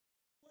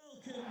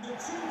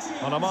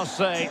Well, I must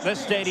say, this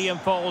stadium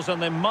falls in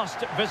the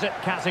must-visit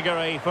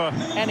category for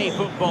any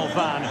football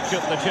fan,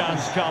 should the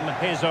chance come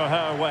his or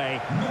her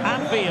way.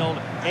 Anfield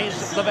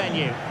is the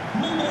venue.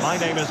 My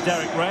name is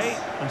Derek Ray,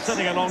 and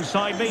sitting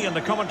alongside me in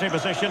the commentary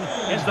position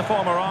is the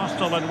former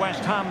Arsenal and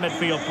West Ham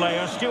midfield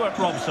player, Stuart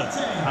Robson.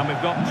 And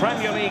we've got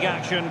Premier League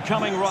action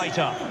coming right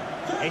up.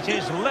 It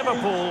is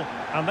Liverpool,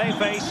 and they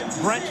face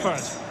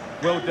Brentford.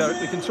 Well, Derek,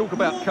 we can talk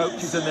about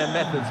coaches and their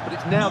methods, but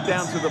it's now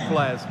down to the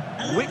players.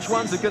 Which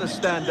ones are going to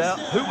stand out,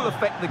 who will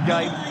affect the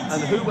game,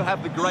 and who will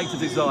have the greater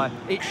desire.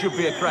 It should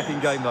be a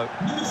cracking game, though.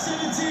 Number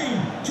 17,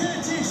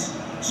 Curtis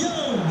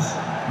Jones.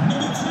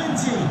 Number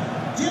 20,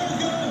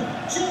 Diogo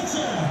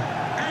Jota.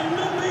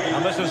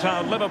 And this is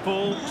how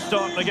Liverpool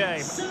start the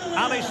game.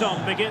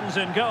 Alisson begins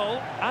in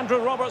goal. Andrew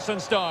Robertson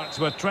starts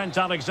with Trent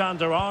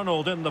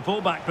Alexander-Arnold in the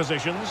fullback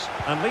positions.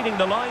 And leading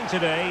the line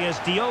today is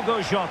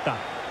Diogo Jota.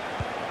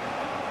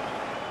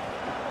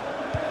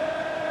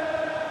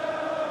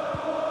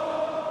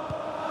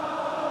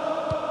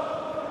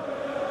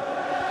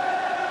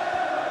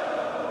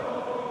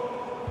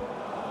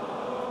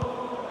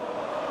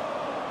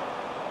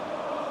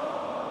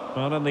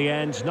 Well, in the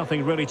end,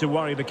 nothing really to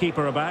worry the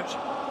keeper about.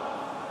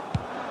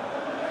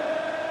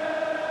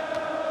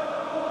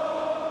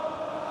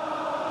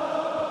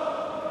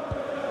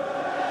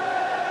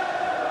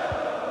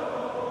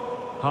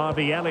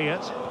 Harvey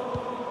Elliott.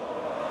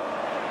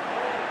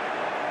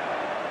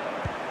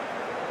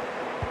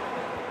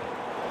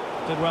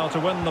 Did well to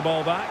win the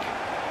ball back.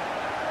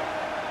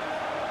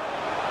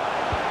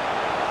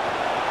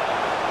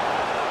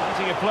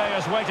 Plenty of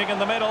players waiting in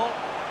the middle.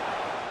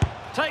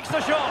 Takes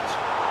the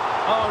shot.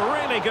 Oh,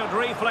 really good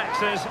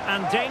reflexes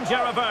and danger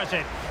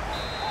averted.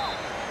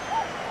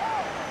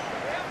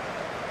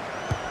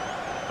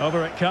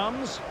 Over it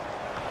comes.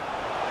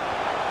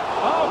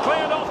 Oh,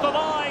 cleared off the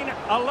line.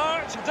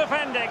 Alert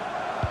defending.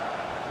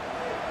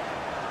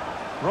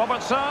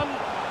 Robertson.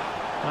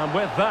 And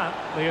with that,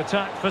 the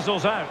attack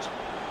fizzles out.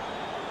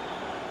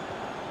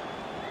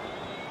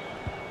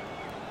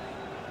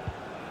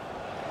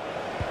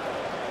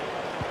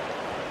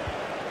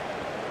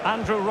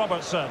 Andrew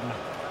Robertson.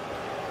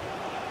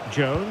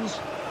 Jones.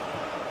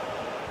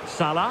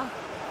 Salah.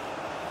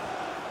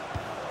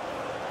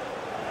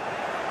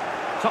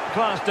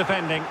 Top-class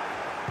defending.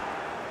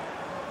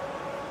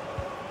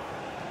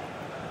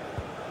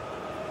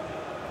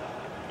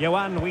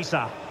 Yohan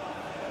Wissa.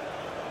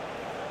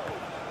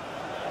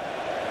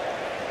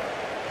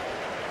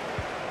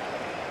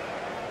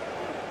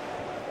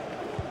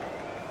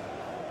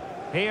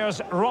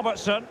 Here's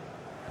Robertson.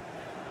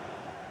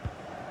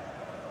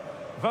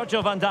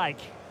 Virgil van Dijk.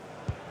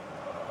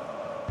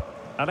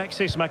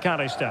 Alexis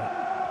McAllister.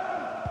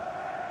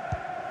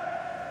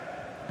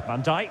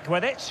 Van Dijk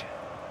with it.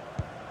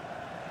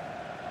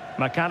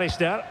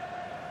 McAllister.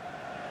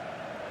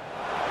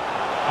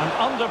 And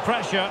under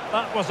pressure,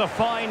 that was a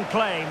fine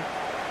claim.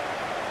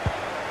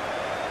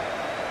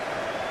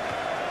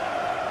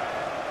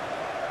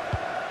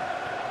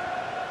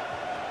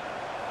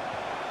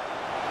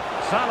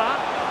 Salah.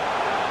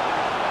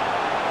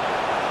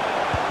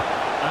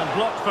 And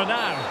blocked for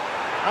now.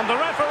 And the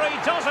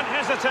referee doesn't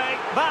hesitate.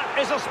 That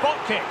is a spot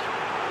kick.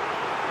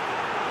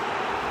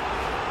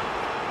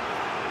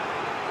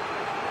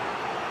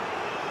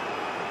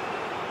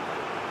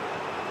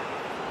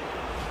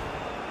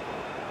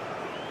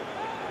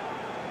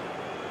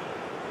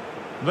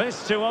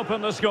 This to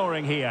open the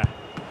scoring here.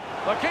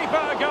 The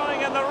keeper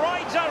going in the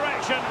right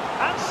direction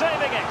and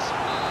saving it.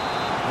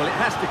 Well, it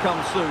has to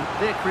come soon.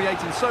 They're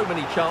creating so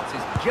many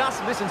chances.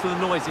 Just listen to the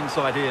noise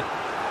inside here.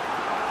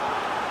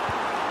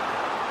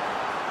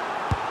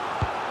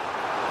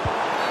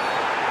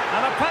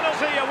 And a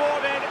penalty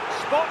awarded.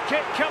 Spot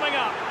kick coming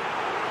up.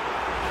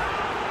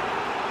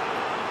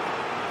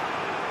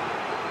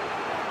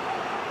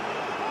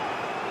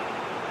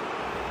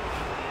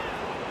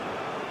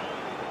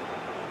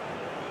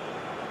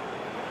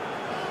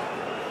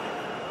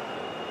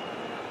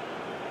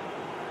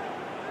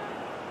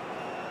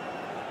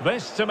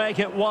 This to make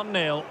it 1-0.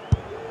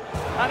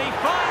 And he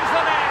finds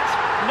the net.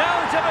 No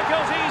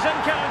difficulties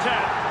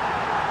encountered.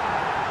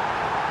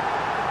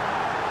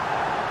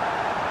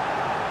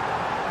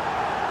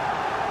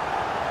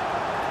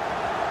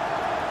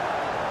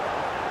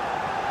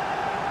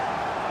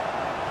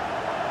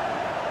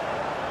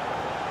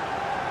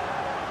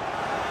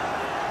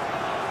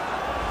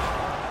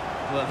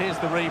 Well, here's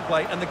the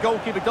replay, and the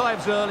goalkeeper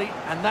dives early,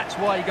 and that's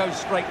why he goes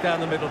straight down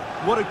the middle.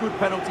 What a good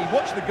penalty.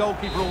 Watch the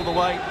goalkeeper all the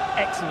way.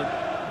 Excellent.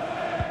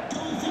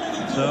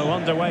 So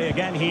underway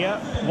again here.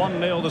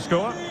 1-0 the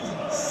score.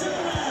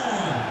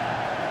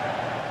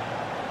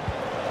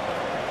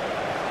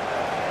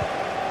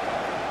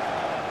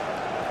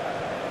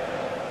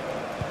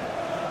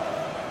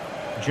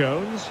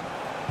 Jones.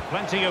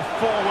 Plenty of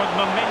forward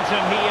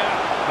momentum here,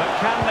 but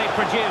can they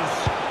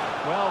produce?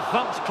 Well,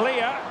 thumped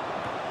clear.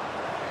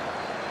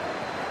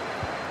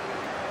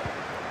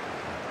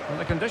 And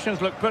the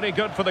conditions look pretty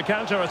good for the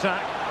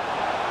counter-attack.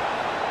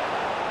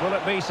 Will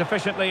it be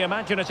sufficiently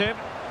imaginative?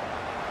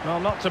 Well,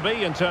 not to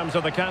be in terms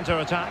of the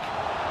counter-attack.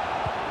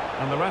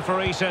 And the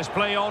referee says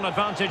play on,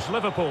 advantage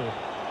Liverpool.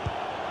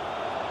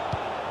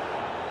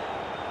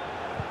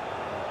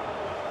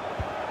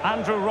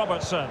 Andrew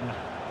Robertson.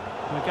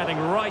 We're getting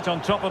right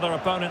on top of their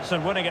opponents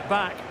and winning it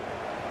back.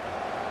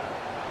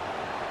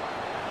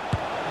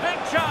 Big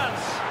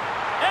chance.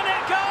 In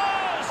it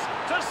goes!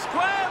 To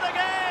square the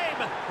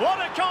game! What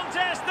a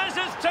contest this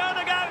is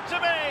turning out to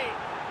be!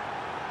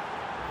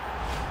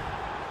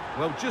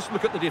 Well, just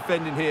look at the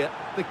defending here.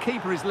 The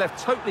keeper is left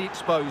totally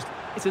exposed.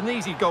 It's an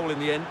easy goal in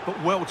the end, but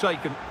well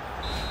taken.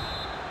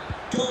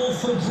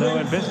 So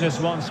in business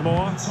once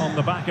more, on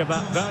the back of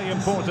that very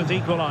important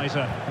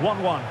equaliser.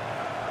 1-1.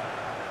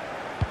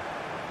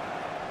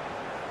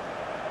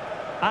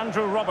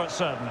 Andrew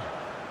Robertson.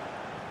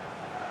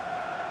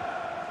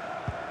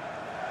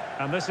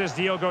 And this is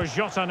Diogo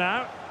Jota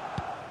now.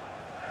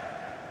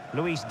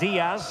 Luis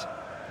Diaz.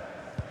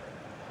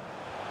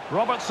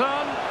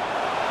 Robertson.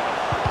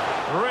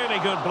 Really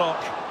good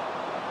block.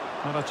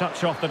 Not a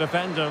touch off the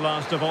defender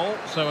last of all,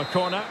 so a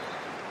corner.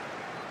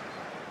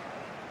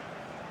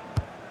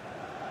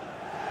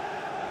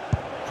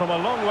 From a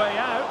long way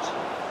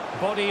out.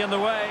 Body in the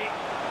way.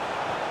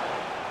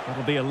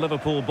 That'll be a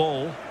Liverpool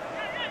ball.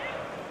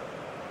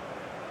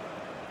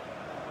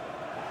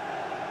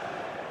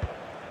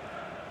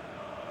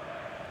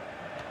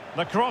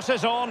 The cross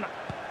is on.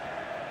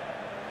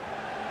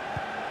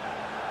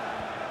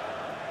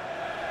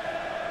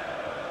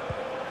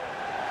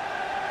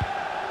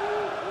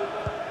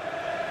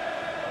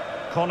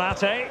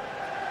 Konate.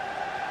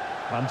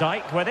 Van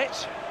Dijk with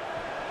it.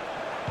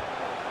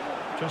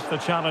 Just the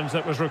challenge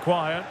that was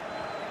required.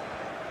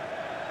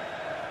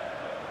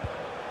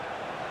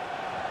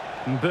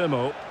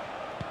 Mbeumo.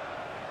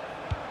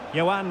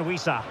 Yohan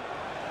Wissa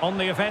on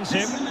the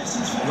offensive.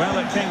 Well,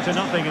 it came to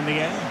nothing in the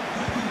end.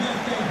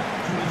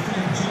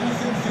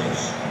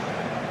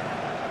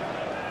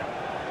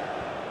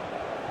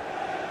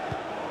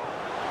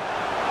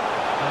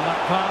 And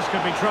that pass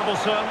could be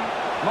troublesome.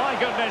 My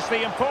goodness,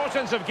 the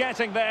importance of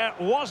getting there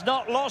was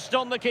not lost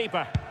on the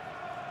keeper.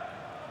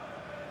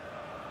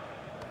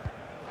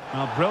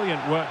 Well,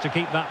 brilliant work to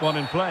keep that one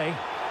in play.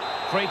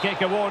 Free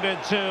kick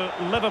awarded to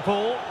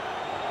Liverpool.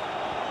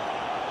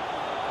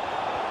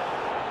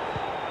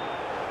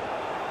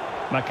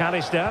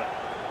 McAllister.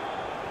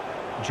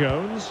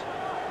 Jones.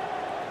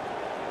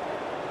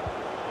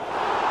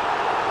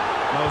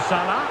 Mo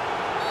Salah.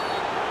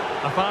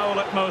 A foul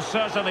it most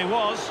certainly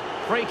was.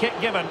 Free kick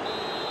given.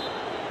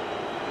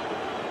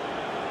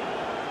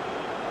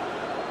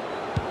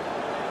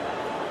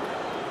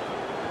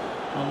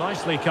 Well,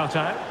 nicely cut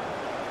out.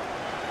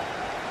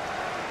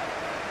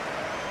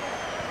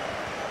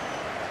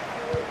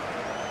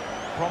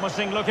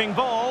 Promising looking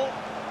ball.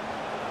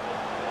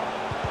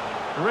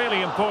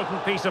 Really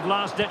important piece of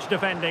last-ditch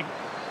defending.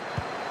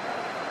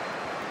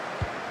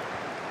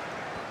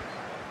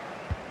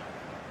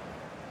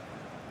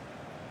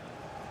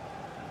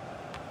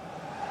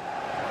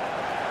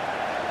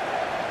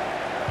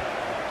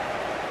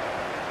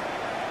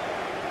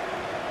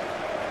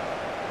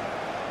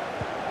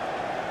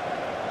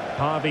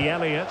 Harvey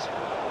Elliott.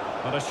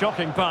 What a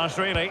shocking pass,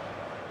 really.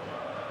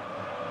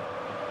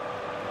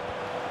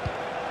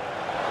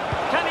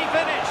 Can he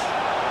finish?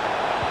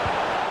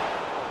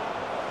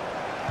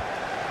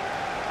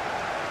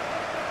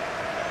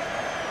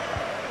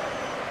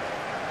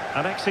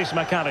 Alexis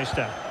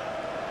McAllister.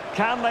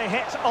 Can they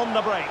hit on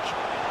the break?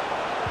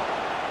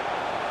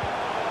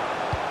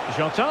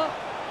 Jota.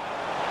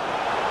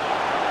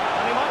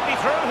 And he might be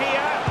through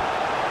here.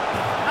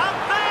 And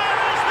there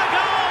is the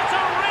goal to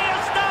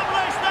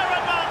re-establish their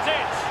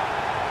advantage.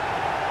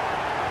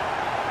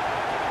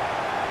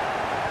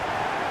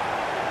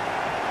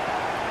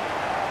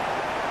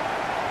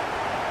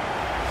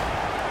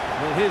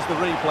 Well, here's the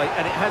replay,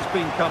 and it has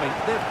been coming.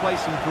 They've played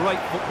some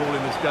great football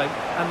in this game,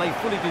 and they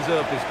fully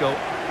deserve this goal.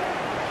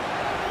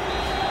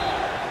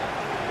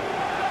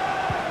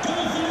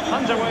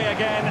 Underway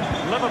again.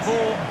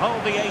 Liverpool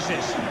hold the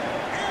aces.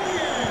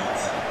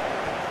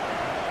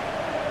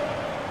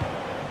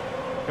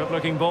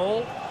 Good-looking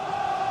ball.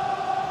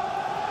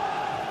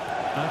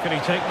 How can he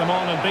take them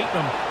on and beat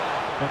them?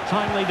 But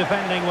timely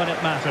defending when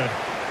it mattered.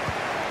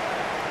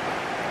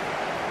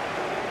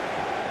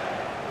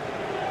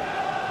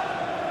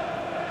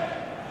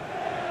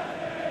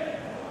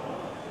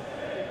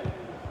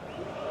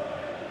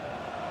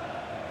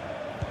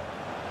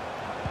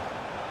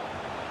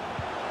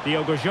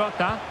 Diogo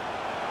Jota.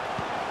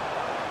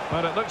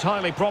 Well, it looked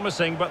highly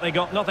promising, but they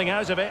got nothing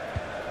out of it.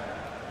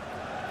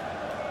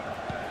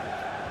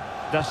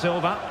 Da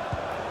Silva.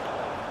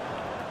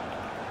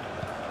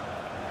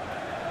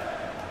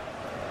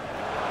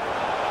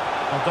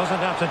 Well, doesn't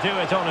have to do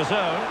it on his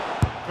own.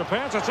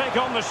 Prepared to take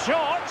on the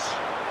shot.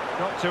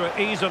 Got to it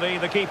easily,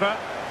 the keeper.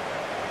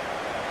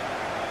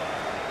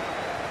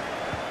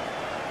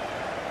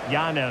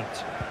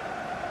 Janelt.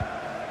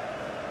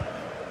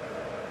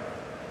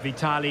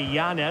 Vitaly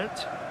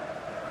Janelt.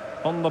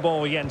 On the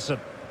ball, Jensen.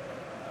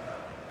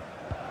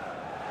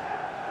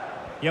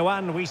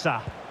 Yohan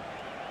Wissa.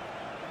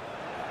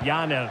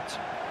 Janelt.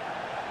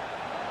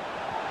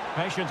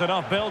 Patient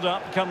enough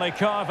build-up. Can they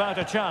carve out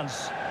a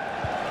chance?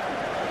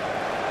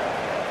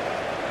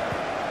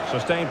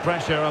 Sustained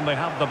pressure and they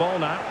have the ball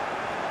now.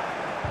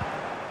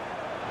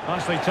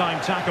 Nicely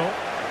timed tackle.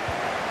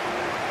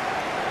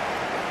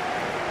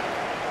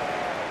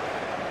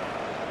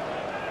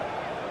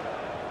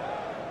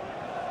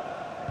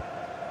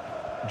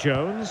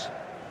 Jones.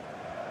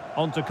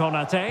 On to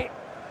Konate.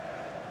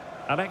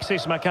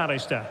 Alexis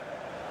McAllister.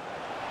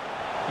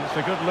 It's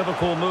a good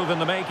Liverpool move in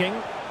the making.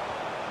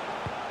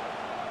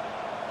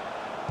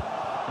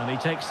 And he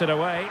takes it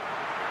away.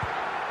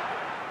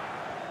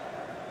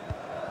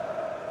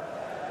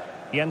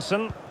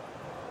 Jensen.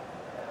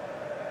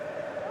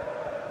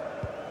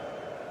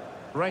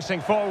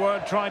 Racing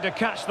forward, trying to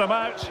catch them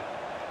out.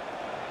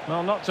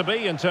 Well, not to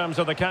be in terms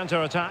of the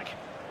counter-attack.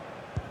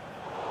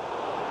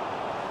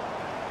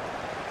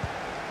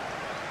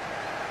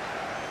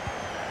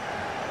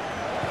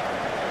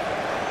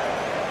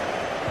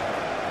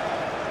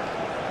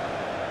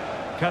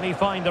 Can he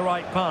find the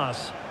right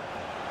pass?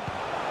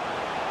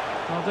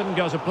 Well, didn't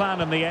go to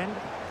plan in the end.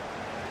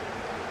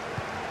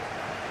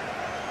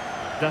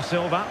 Da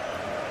Silva.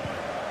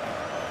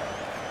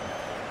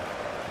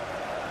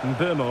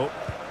 Mbeumo.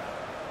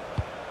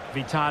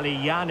 Vitali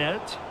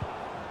Janelt.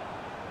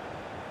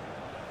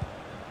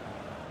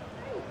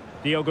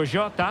 Diogo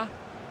Jota.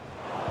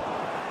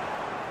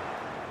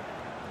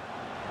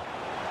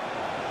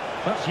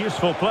 That's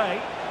useful play.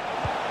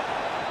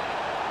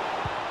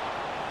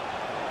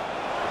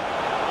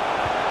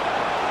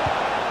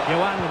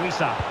 Yohan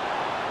Wissa.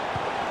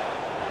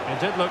 It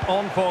did look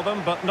on for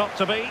them, but not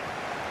to be.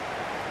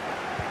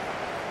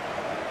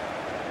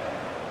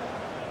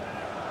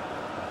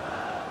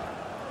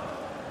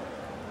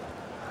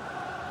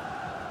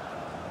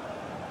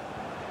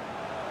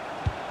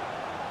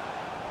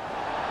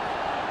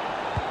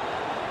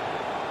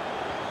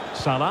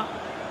 Salah.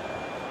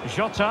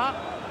 Jota.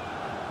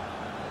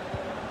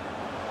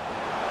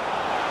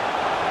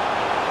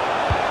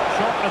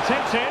 Shot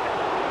attempted.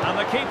 And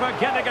the keeper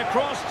getting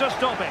across to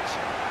stop it.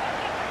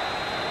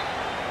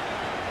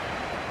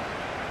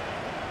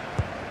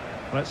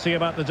 Let's see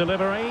about the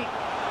delivery.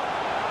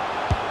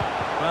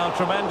 Well,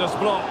 tremendous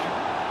block.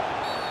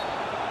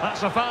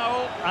 That's a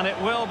foul, and it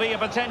will be a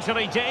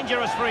potentially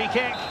dangerous free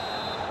kick.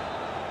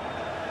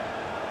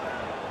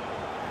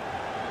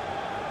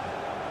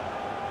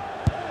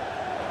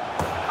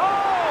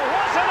 Oh,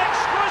 what an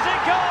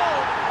exquisite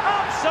goal!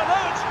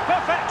 Absolute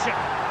perfection.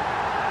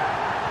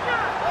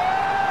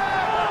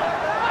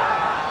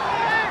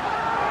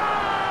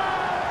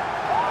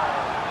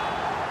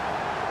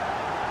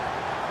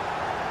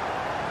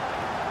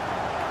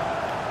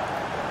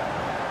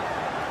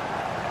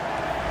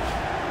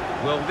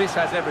 Well, this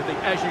has everything.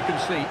 As you can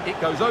see,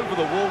 it goes over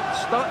the wall,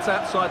 starts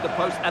outside the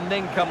post, and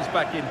then comes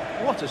back in.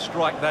 What a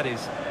strike that is.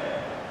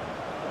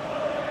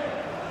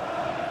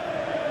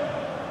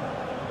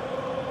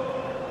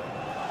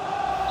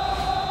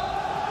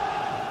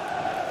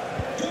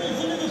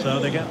 So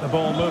they get the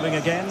ball moving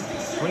again.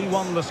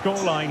 3-1 the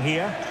scoreline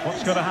here.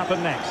 What's going to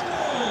happen next?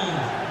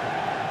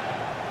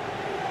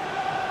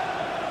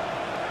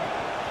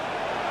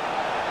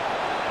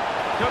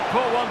 Could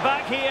pull one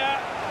back here.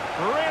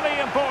 Really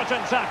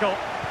important tackle.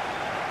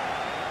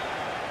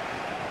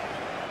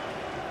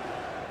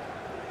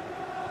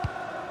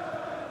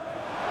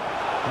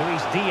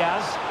 Luis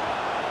Diaz.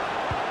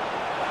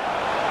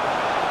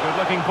 Good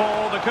looking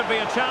ball. There could be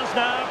a chance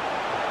now.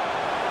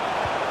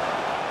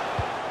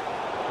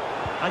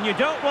 And you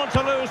don't want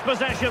to lose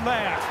possession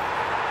there.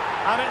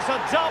 And it's a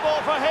double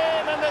for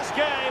him in this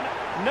game.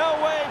 No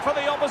way for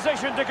the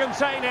opposition to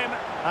contain him.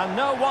 And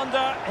no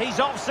wonder he's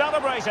off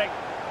celebrating.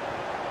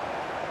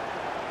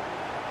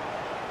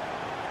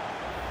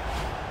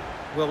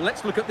 Well,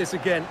 let's look at this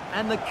again.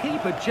 And the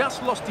keeper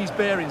just lost his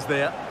bearings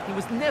there. He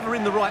was never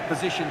in the right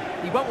position.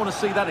 He won't want to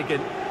see that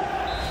again.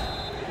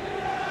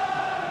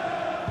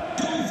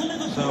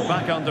 So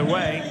back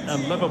underway,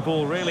 and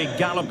Liverpool really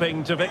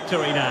galloping to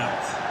victory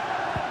now.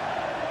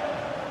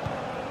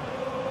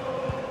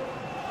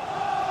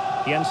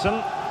 Jensen.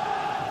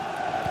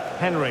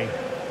 Henry.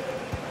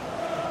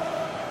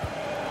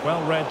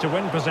 Well read to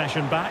win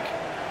possession back.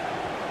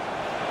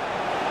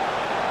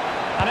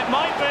 And it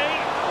might be.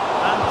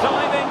 And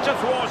diving to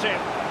thwart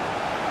him.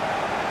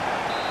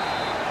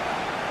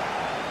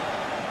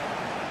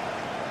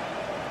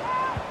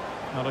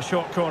 Not a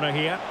short corner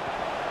here.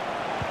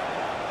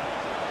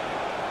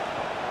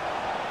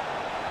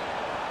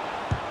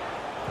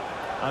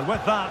 And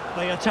with that,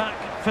 the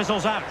attack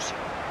fizzles out.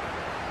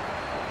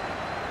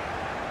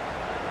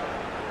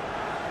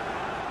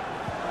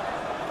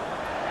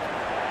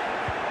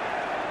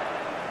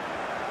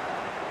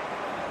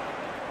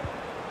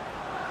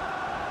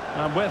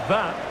 And with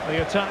that,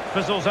 the attack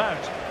fizzles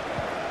out.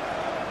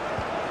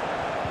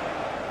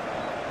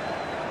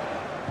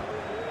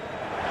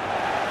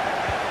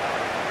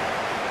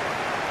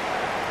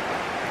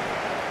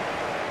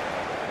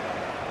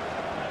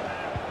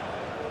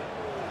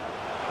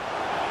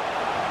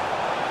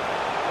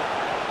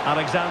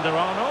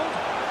 Alexander-Arnold.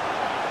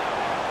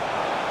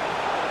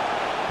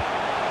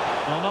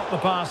 Well, not the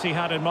pass he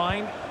had in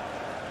mind.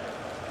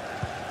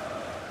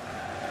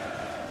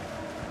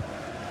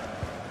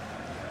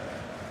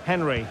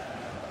 Henry.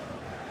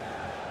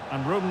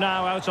 And room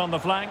now out on the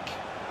flank.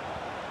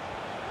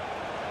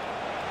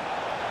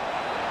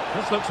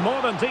 This looks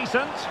more than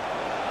decent.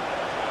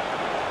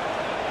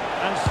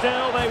 And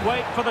still they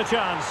wait for the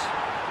chance.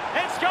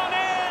 It's gone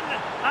in!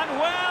 And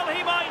well,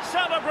 he might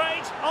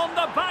celebrate on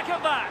the back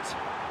of that.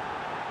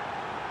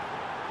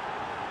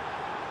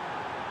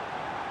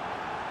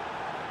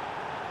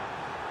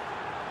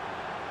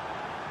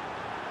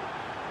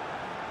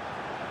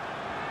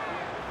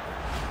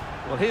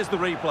 Well, here's the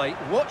replay.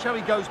 Watch how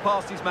he goes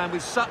past his man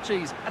with such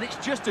ease, and it's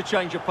just a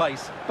change of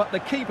pace. But the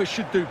keeper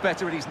should do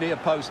better at his near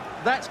post.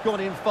 That's gone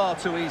in far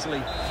too easily.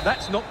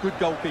 That's not good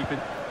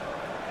goalkeeping.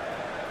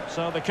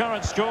 So the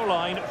current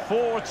scoreline,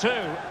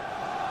 4-2.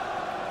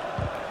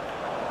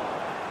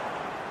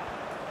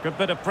 Good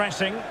bit of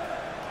pressing.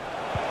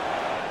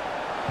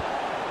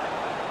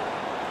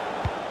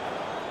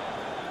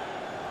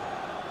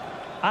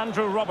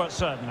 Andrew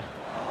Robertson.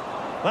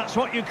 That's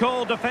what you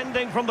call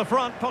defending from the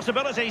front.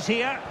 Possibilities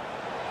here.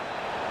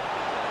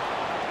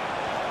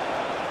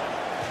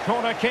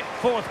 Corner kick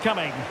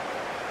forthcoming.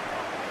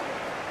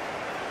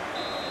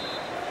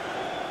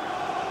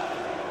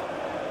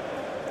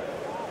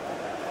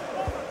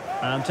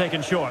 And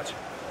taken short.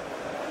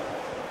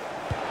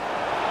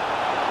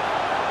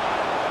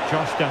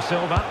 Josh Da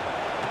Silva.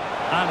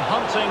 And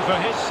hunting for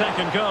his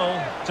second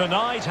goal.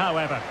 Denied,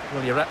 however.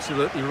 Well, you're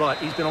absolutely right.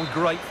 He's been on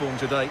great form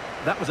today.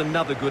 That was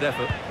another good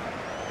effort.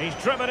 He's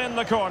driven in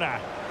the corner.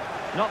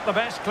 Not the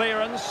best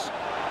clearance.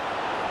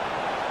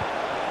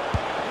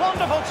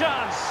 Wonderful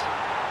chance.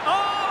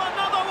 Oh,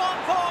 another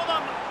one for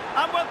them.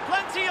 And with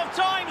plenty of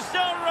time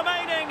still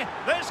remaining,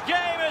 this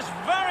game is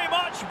very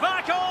much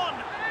back on.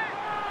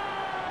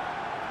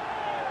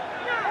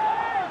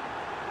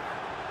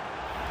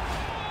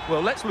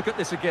 Well, let's look at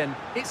this again.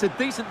 It's a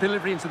decent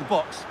delivery into the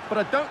box, but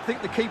I don't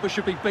think the keeper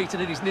should be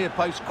beaten at his near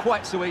post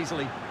quite so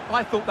easily.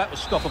 I thought that was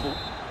stoppable.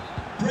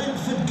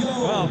 Brentford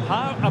goal. Well,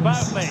 how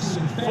about this?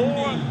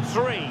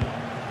 4-3.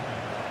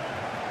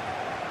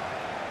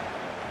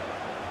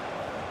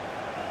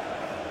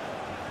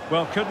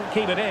 Well, couldn't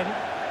keep it in.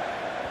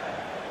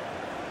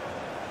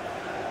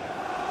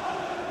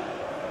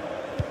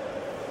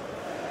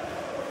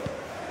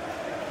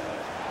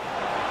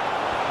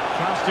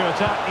 Chance to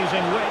attack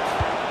using width.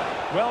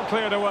 Well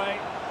cleared away.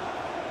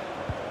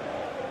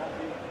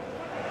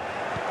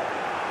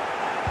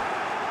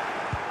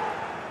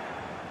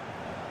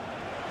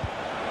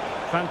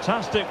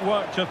 Fantastic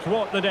work to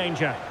thwart the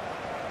danger.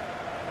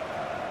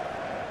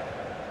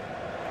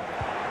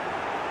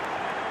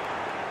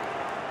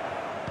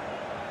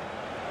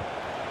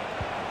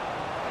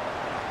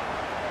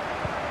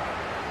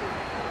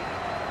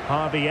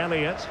 Harvey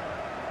Elliott.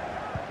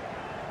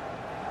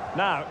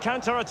 Now,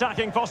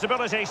 counter-attacking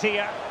possibilities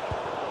here.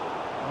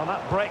 Well,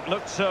 that break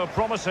looked so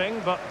promising,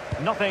 but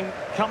nothing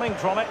coming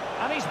from it.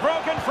 And he's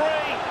broken free.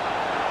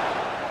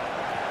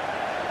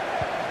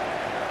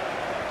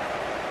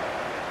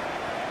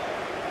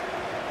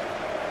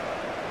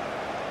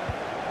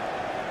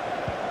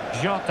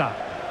 Jota.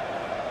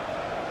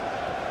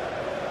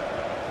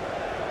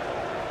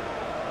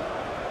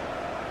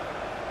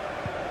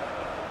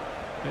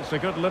 It's a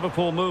good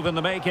Liverpool move in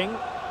the making.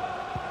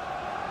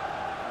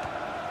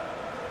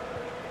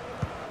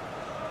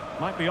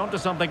 Might be onto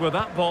something with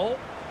that ball.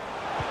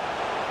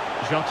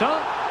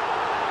 Jota.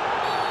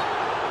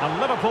 A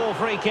Liverpool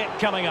free kick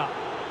coming up.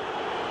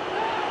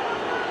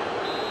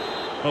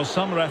 Well,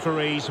 some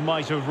referees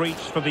might have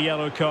reached for the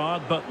yellow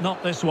card, but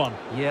not this one.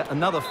 Yeah,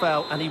 another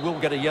foul, and he will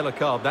get a yellow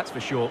card, that's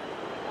for sure.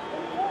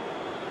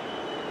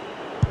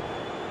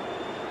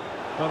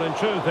 Well, in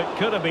truth, it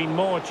could have been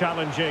more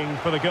challenging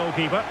for the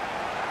goalkeeper.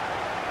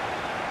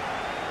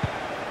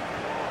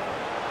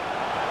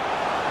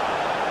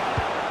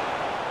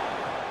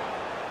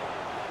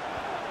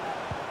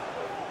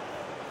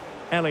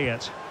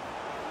 Elliott.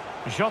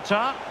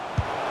 Jota.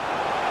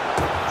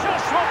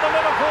 Just what the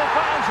Liverpool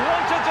fans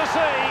wanted to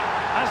see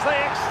as they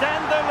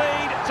extend the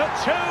lead to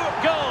 2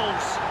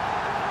 goals.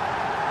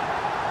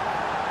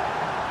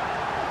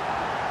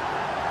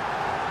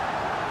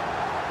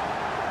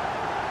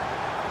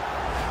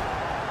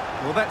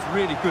 Well, that's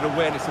really good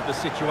awareness of the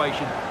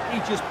situation. He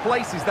just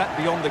places that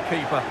beyond the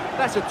keeper.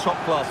 That's a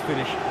top-class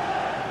finish.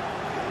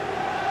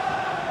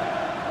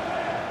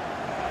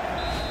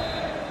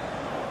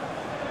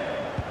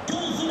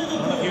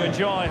 Well, if you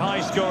enjoy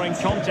high-scoring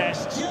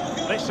contests,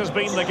 this has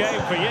been the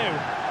game for you.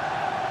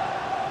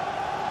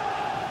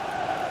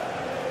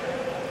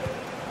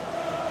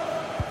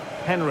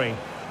 Henry.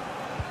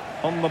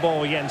 On the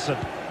ball, Jensen.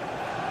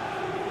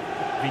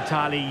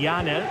 Vitali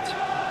Janelt.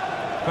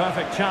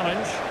 Perfect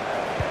challenge.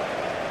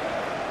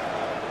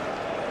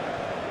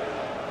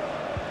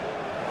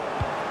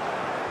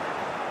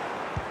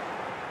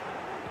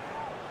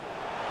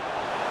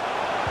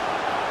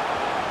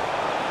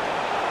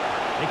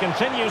 He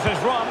continues his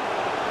run.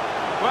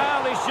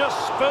 Well, he's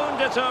just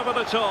spooned it over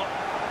the top.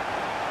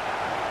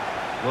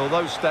 Well,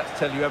 those stats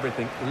tell you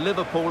everything.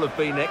 Liverpool have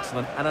been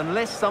excellent, and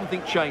unless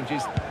something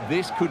changes,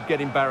 this could get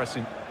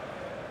embarrassing.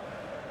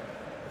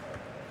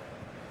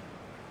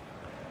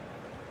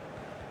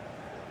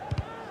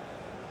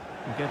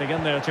 Getting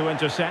in there to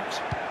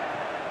intercept.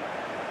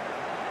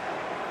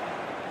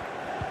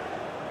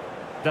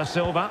 Da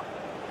Silva.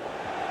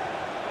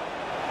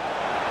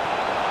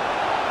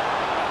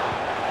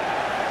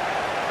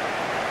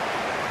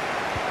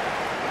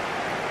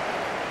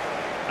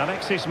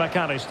 Alexis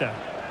McAllister.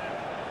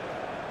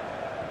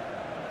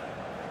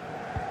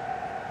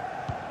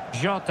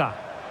 Jota.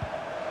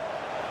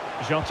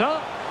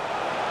 Jota.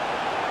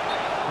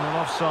 Well,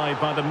 offside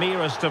by the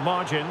merest of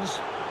margins.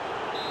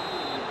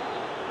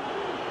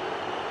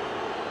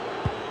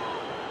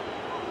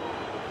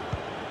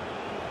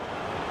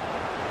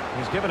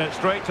 He's given it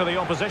straight to the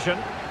opposition.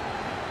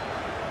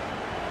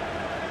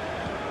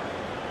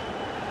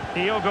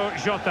 Diogo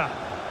Jota.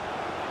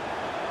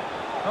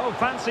 Oh,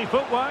 fancy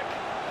footwork.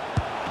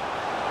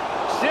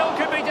 Still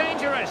could be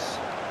dangerous.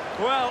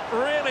 Well,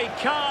 really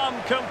calm,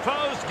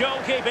 composed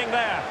goalkeeping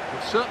there.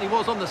 It certainly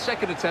was on the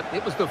second attempt.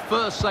 It was the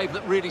first save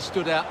that really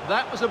stood out.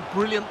 That was a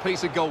brilliant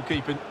piece of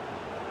goalkeeping.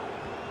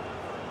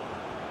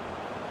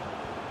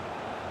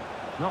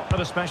 Not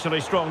an especially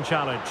strong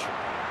challenge.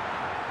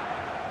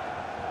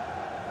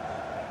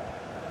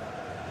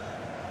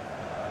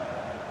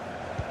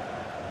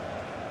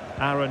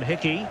 Aaron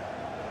Hickey.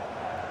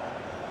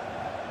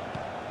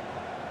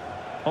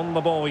 On the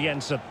ball,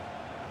 Jensen.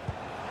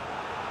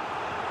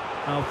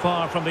 How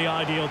far from the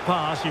ideal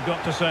pass, you've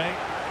got to say.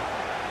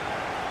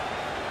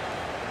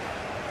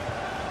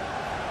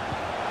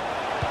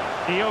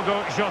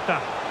 Diogo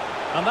Jota.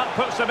 And that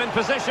puts them in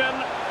position.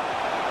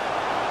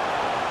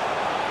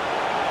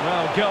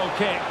 Well, goal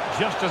kick,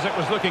 just as it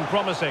was looking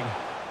promising.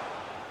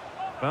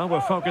 Well,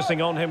 we're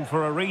focusing on him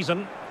for a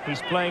reason.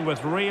 He's playing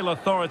with real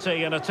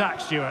authority in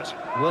attack, Stuart.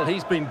 Well,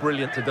 he's been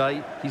brilliant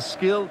today. His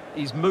skill,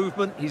 his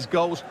movement, his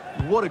goals.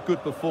 What a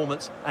good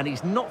performance. And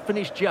he's not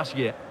finished just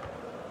yet.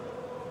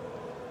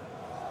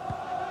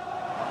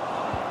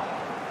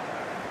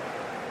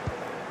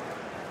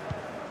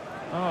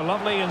 Oh,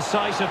 lovely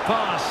incisive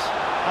pass.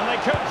 And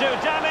they could do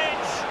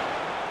damage.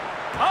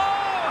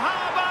 Oh,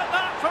 how about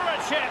that for a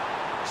chip?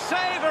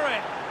 Savour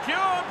it.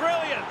 Pure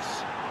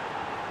brilliance.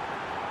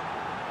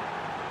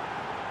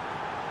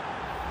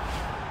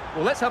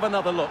 Well, let's have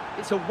another look.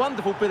 It's a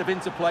wonderful bit of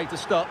interplay to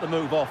start the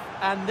move off.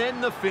 And then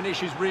the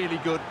finish is really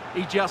good.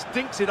 He just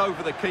dinks it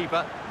over the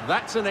keeper.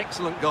 That's an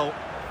excellent goal.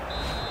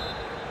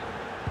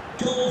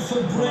 Goal for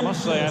Brentford. Well, I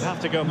must say I'd have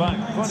to go back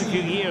quite a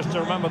few years to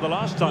remember the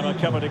last time I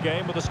covered a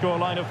game with a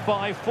scoreline of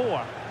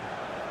 5-4.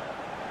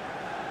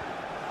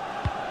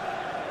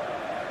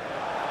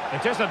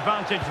 It is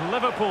advantage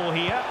Liverpool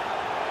here.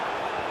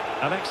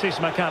 Alexis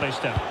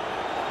McAllister.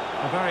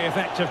 A very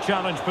effective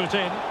challenge put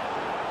in.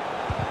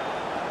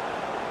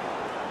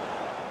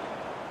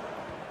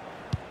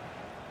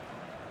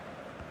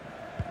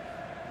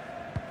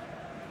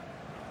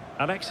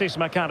 Alexis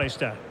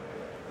McAllister.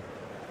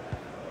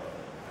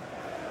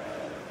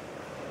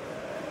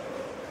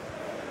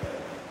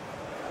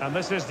 And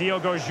this is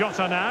Diogo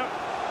Jota now.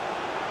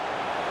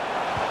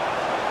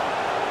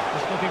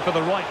 Just looking for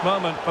the right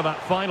moment for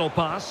that final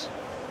pass.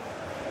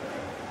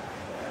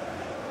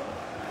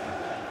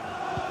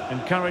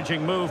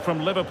 Encouraging move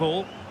from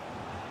Liverpool.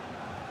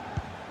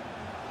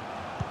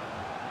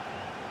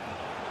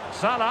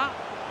 Salah.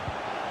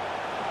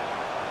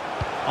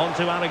 On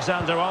to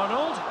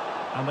Alexander-Arnold.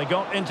 And they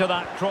got into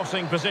that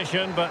crossing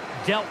position, but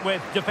dealt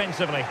with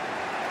defensively.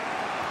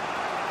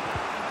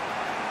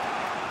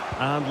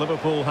 And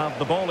Liverpool have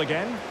the ball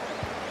again.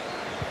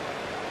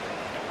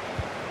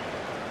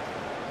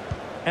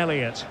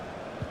 Elliott.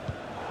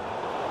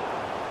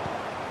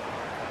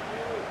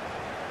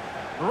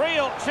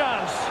 Real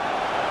chance.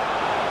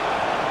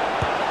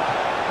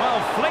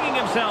 Well, flinging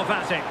himself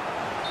at it.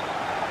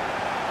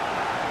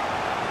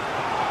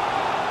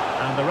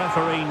 And the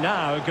referee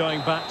now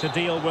going back to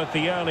deal with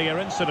the earlier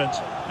incident.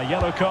 A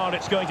yellow card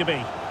it's going to be.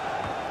 And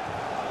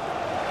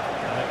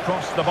it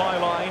crossed the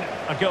byline,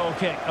 a goal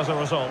kick as a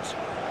result.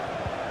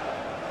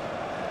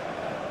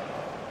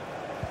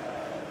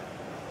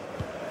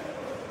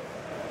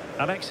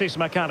 Alexis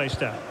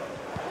McAllister.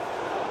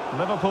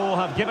 Liverpool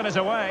have given it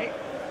away.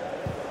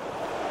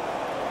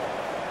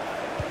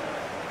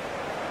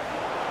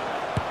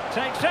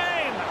 Takes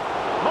aim.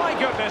 My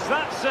goodness,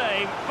 that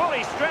save.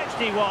 Fully stretched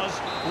he was.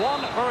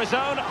 One for his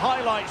own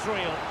highlights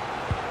reel.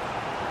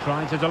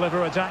 Trying to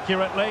deliver it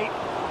accurately.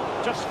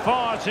 Just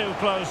far too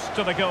close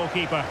to the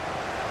goalkeeper.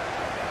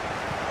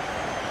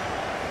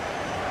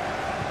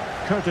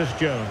 Curtis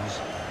Jones.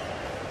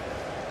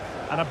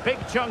 And a big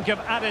chunk of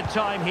added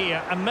time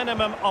here. A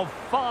minimum of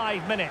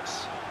 5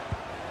 minutes.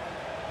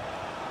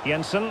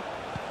 Jensen.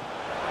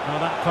 Oh,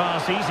 that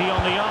pass easy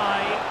on the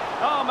eye.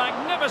 Oh,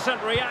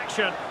 magnificent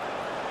reaction.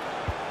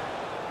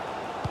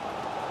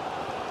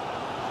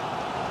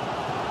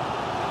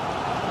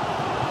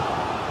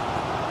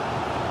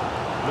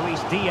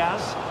 Luis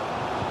Diaz.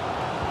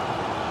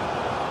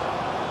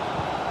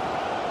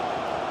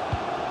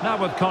 Now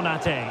with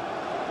Konate.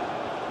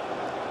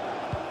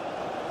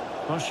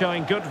 Well,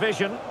 showing good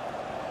vision.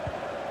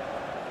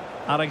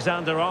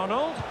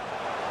 Alexander-Arnold.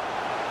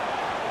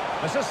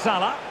 This is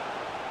Salah.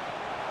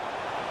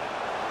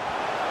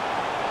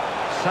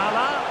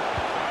 Salah.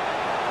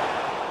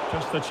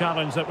 Just the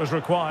challenge that was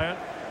required.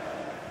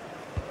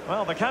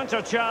 Well, the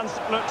counter chance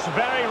looks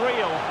very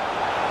real.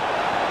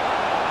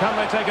 Can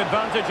they take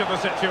advantage of the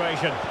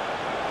situation?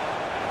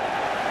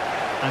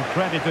 And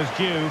credit is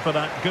due for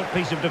that good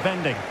piece of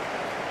defending.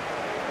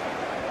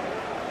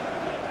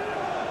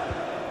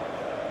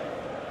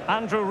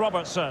 Andrew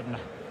Robertson.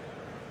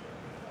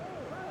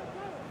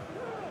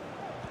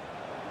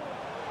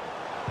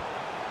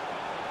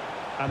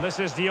 And this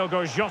is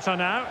Diogo Jota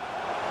now.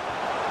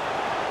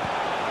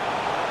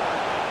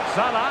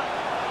 Salah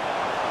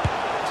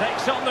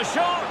takes on the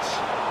shot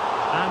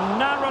and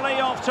narrowly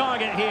off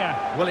target here.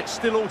 Well, it's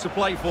still all to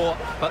play for,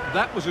 but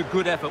that was a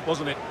good effort,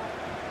 wasn't it?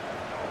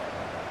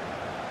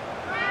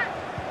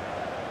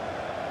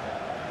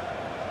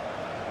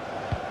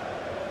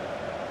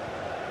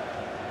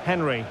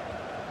 Henry.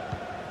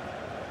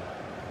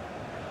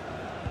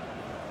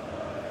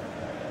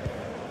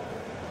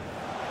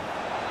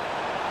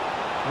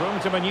 Room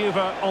to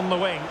manoeuvre on the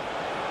wing.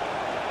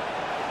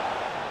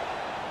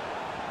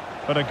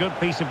 But a good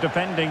piece of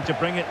defending to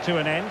bring it to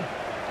an end.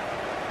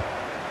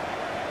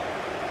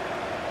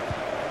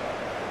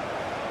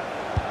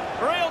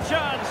 Real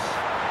chance.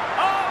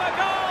 Oh, a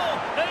goal!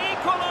 The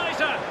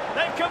equaliser.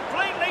 They've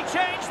completely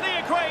changed the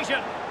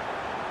equation.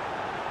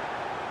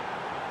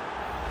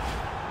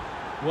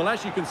 Well,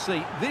 as you can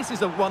see, this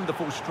is a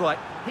wonderful strike.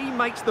 He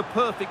makes the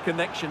perfect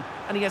connection,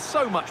 and he has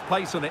so much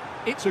pace on it.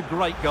 It's a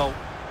great goal.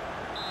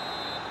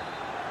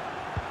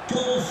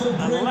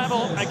 And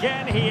level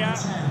again here.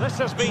 This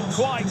has been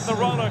quite the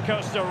roller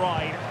coaster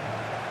ride.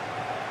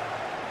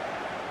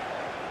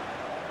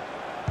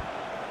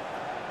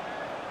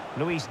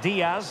 Luis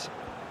Diaz.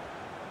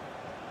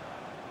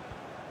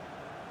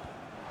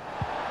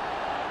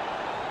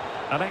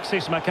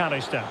 Alexis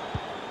McAllister.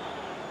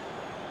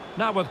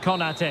 Now with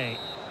Konate.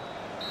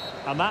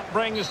 And that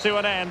brings to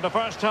an end the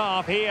first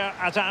half here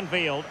at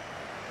Anfield.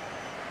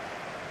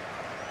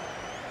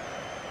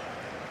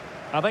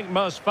 I think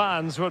most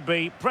fans would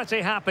be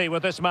pretty happy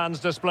with this man's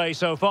display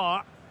so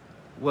far.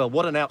 Well,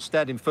 what an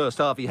outstanding first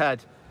half he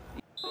had.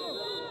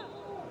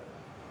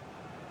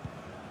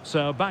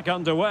 So back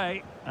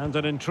underway and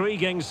an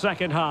intriguing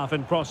second half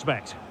in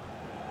prospect.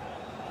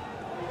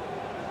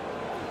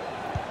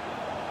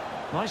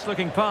 Nice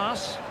looking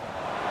pass.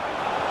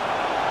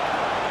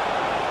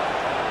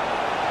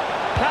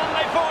 Can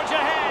they forge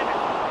ahead?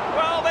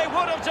 Well, they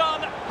would have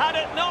done had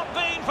it not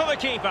been for the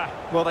keeper.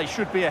 Well, they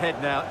should be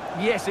ahead now.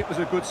 Yes, it was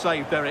a good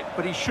save, Derek,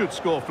 but he should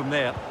score from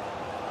there.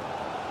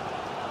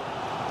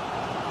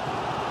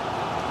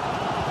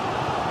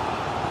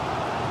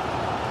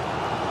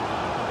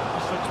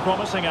 This looks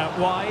promising out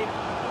wide.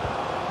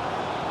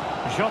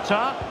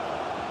 Jota.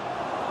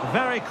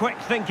 Very quick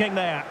thinking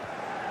there.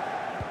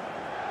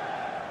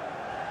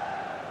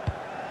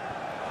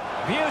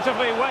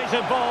 Beautifully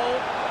weighted ball.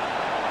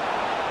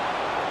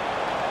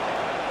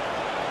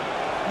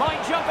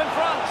 Might jump in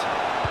front.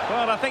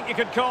 Well, I think you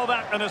could call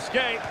that an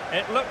escape.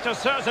 It looked a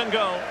certain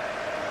goal.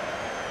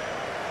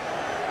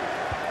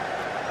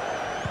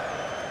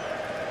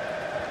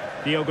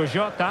 Diogo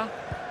Jota.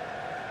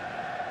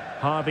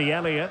 Harvey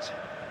Elliott.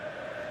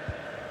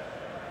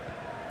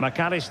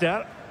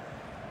 McAllister.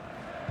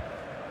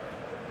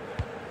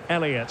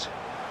 Elliott.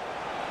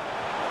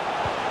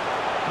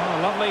 Oh,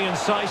 lovely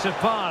incisive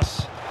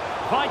pass.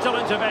 Vital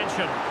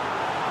intervention.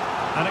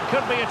 And it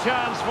could be a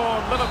chance for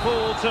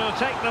Liverpool to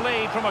take the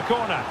lead from a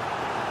corner.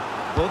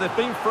 Well, they've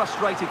been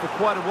frustrated for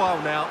quite a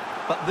while now,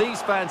 but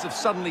these fans have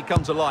suddenly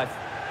come to life.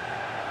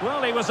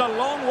 Well, he was a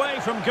long way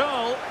from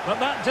goal, but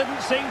that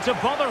didn't seem to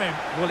bother him.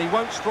 Well, he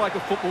won't strike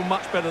a football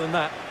much better than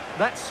that.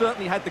 That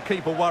certainly had the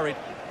keeper worried.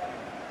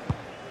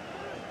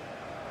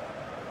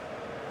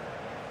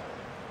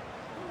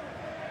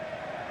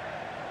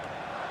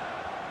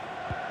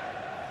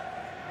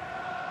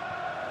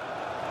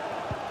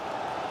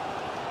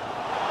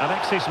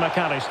 Alexis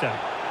McAllister.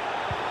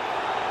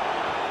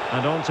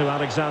 And on to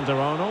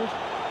Alexander-Arnold.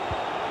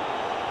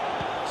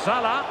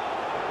 Salah.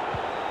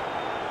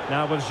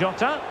 Now with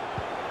Jota.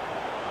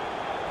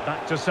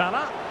 Back to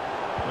Salah.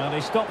 Well,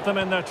 he stopped them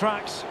in their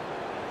tracks.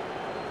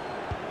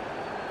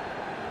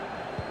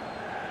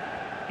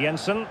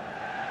 Jensen.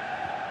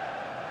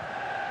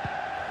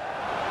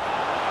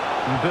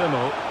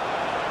 Mbeumo.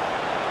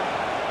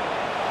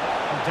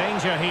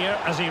 Danger here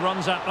as he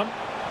runs at them.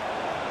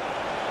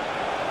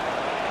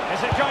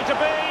 Is it going to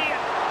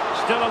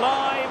be? Still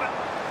alive.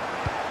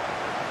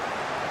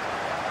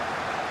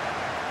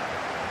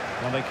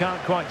 Well, they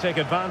can't quite take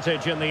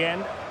advantage in the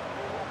end.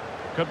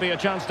 Could be a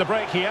chance to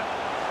break here.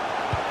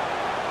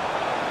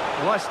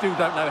 Well, I still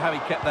don't know how he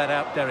kept that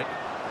out, Derek.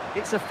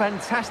 It's a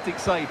fantastic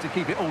save to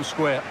keep it all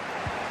square.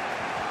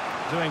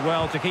 Doing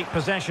well to keep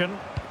possession.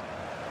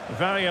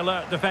 Very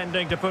alert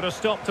defending to put a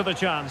stop to the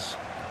chance.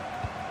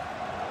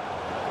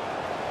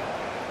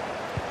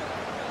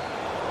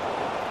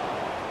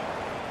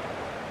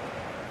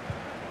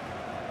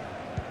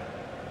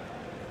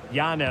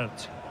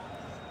 Janelt.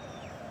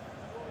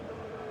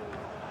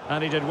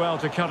 And he did well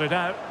to cut it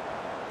out.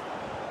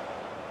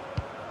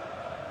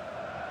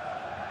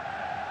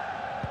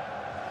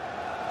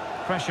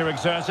 Pressure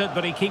exerted,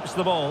 but he keeps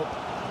the ball.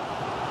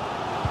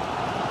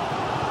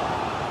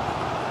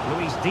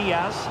 Luis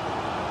Diaz.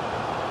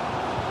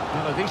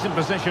 Well, a decent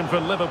position for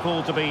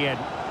Liverpool to be in.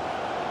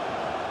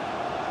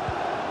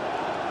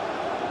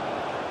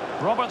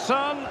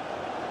 Robertson.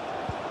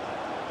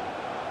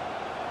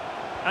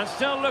 And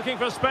still looking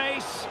for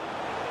space.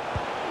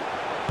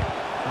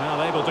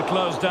 Well, able to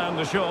close down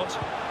the shot.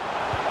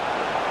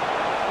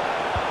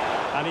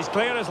 And he's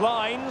clear as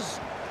lines.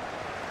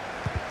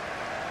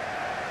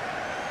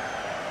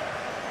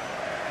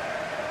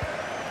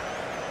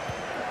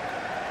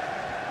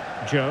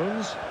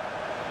 Jones.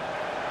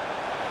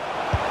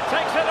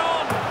 Takes it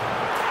on.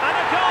 And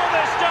a goal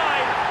this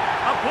time.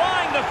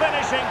 Applying the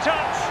finishing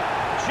touch.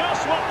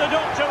 Just what the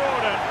doctor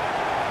ordered.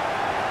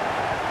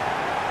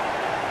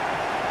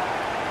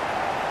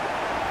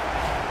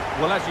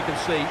 Well, as you can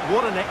see,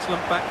 what an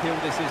excellent backheel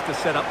this is to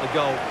set up the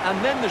goal.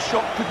 And then the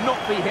shot could not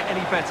be hit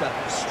any better.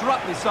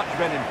 Struck with such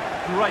venom.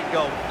 Great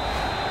goal.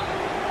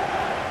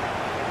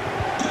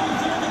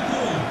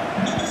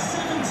 Number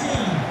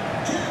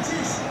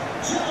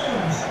 17,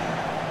 Jones.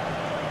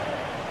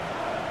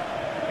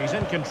 He's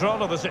in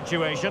control of the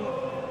situation.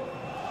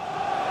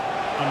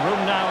 And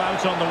room now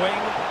out on the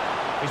wing.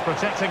 He's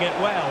protecting it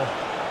well.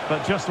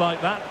 But just like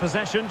that,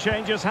 possession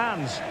changes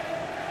hands.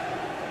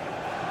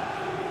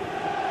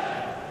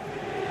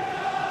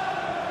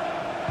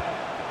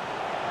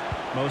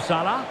 Mo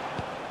Salah.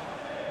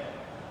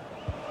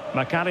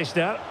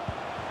 McAllister.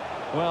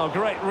 Well,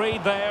 great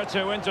read there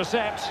to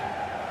intercept.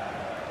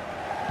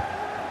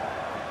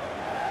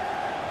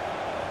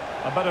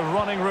 A bit of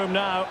running room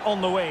now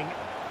on the wing.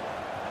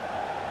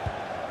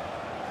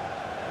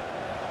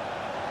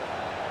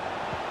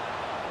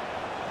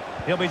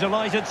 He'll be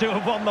delighted to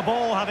have won the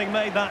ball, having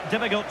made that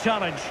difficult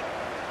challenge.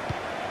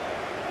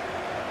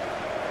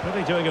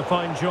 Really doing a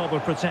fine job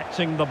of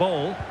protecting the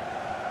ball.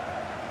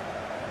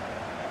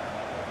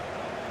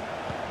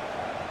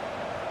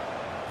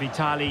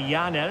 Vitaly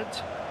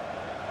Janelt.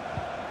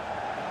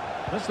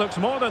 This looks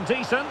more than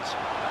decent.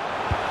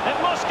 It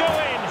must go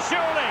in,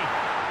 surely.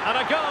 And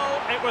a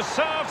goal. It was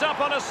served up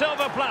on a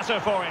silver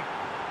platter for him.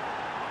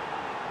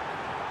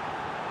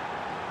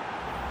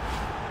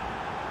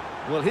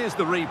 Well, here's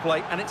the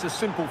replay, and it's a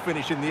simple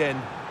finish in the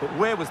end. But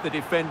where was the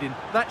defending?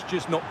 That's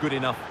just not good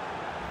enough.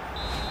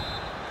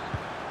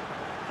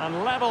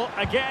 And level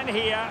again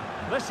here.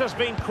 This has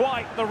been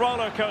quite the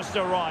roller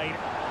coaster ride.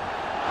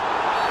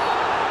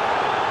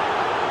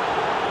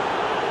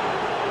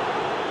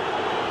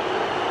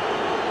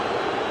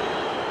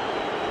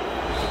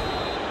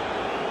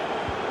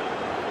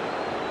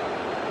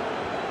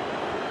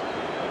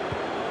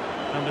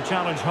 And the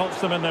challenge halts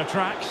them in their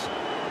tracks.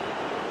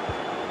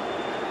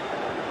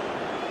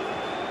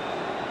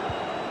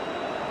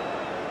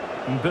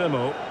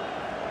 Mbeumo.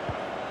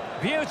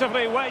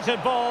 Beautifully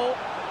weighted ball.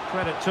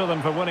 Credit to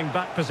them for winning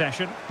back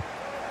possession.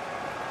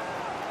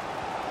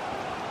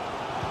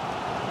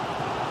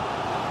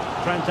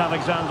 Trent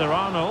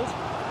Alexander-Arnold.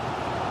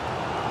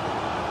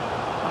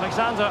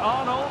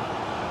 Alexander-Arnold.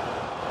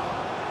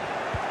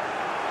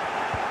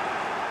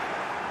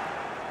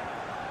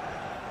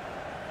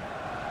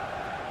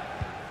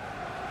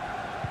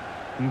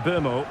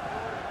 Mbeumo.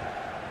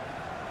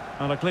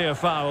 And a clear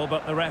foul,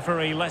 but the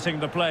referee letting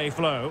the play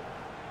flow.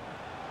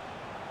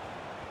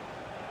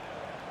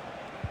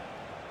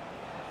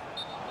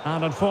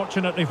 And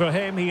unfortunately for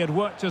him, he had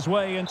worked his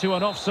way into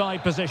an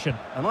offside position.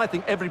 And I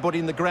think everybody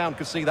in the ground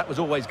could see that was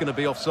always going to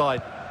be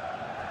offside.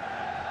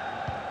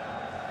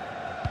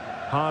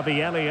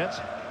 Harvey Elliott.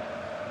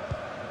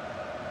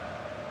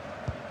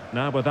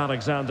 Now with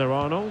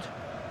Alexander-Arnold.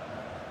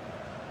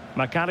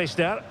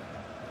 McAllister.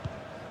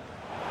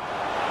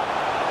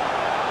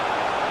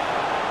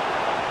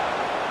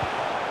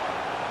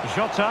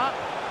 Jota.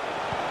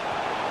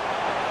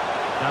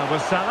 Now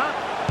with Salah.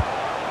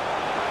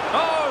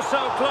 Oh, so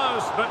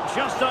close, but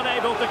just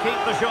unable to keep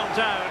the shot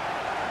down.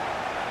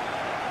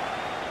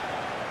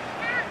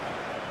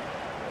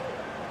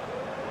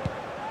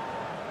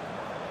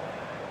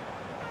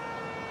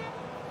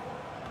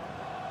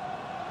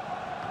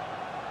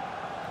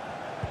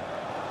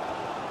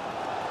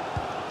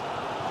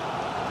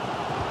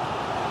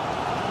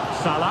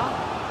 Salah.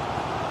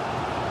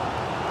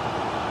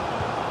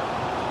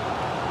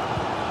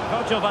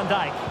 Virgil van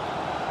Dijk.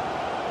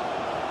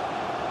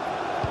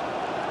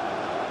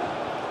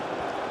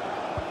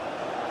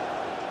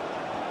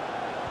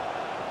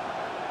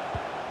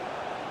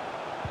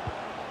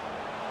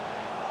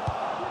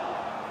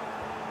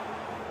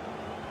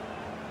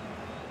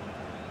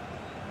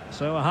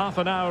 So a half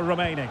an hour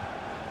remaining.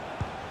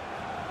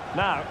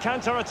 Now,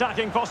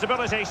 counter-attacking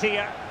possibilities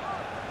here.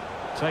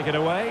 Take it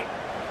away.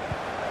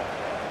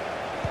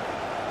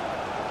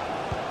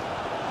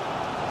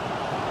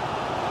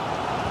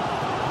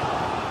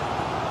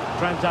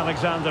 Trent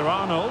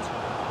Alexander-Arnold.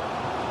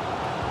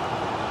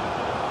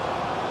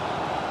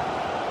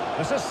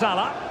 This is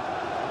Salah.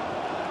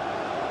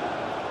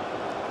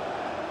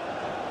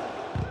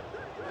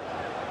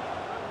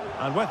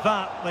 And with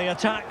that, the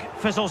attack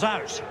fizzles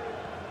out.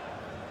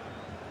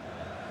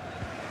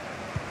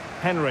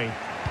 Henry.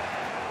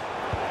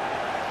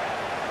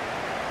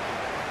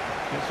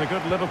 It's a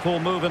good Liverpool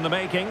move in the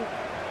making.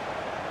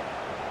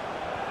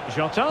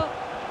 Jota.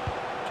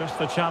 Just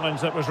the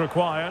challenge that was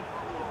required.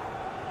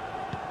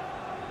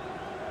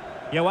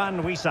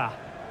 Yohan Wissa.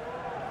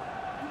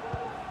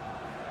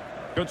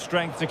 Good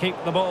strength to keep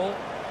the ball.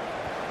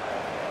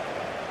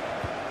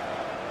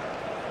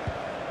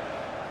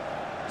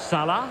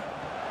 Salah.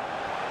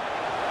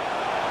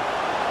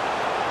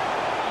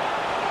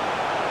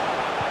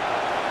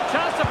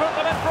 Chance to put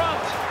them in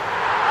front.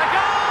 A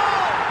goal!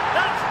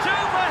 That's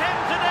two for him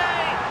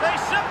today. They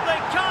simply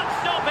can't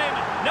stop him.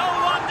 No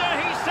wonder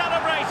he's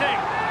celebrating.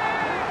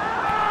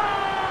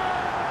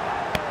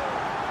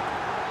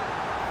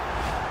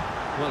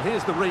 Well,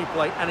 here's the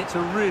replay, and it's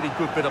a really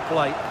good bit of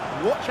play.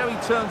 Watch how he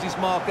turns his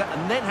marker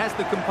and then has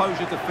the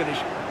composure to finish.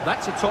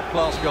 That's a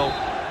top-class goal.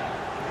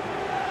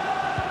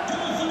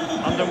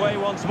 Underway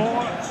once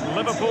more.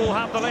 Liverpool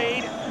have the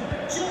lead.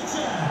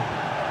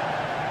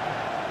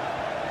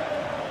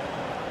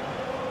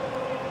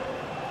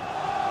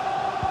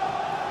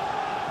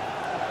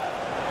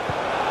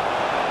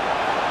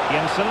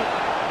 Jensen.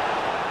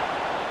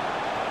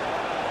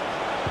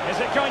 Is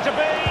it going to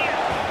be?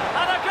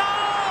 And a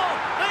goal!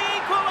 The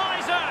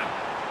equaliser!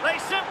 They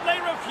simply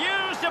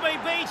refuse to be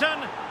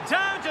beaten.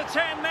 Down to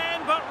 10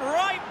 men, but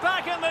right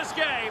back in this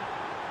game.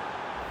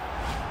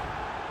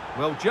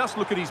 Well, just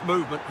look at his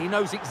movement. He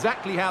knows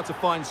exactly how to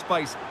find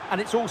space,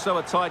 and it's also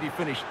a tidy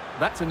finish.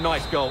 That's a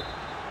nice goal.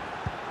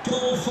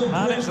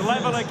 And it's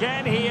level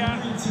again here.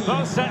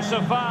 Both sets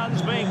of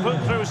fans being put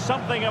through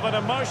something of an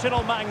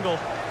emotional mangle.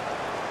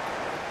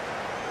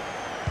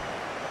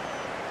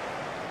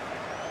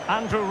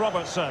 Andrew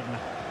Robertson.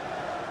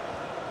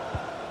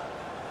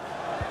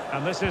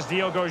 And this is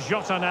Diogo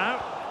Jota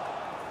now.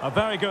 A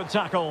very good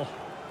tackle.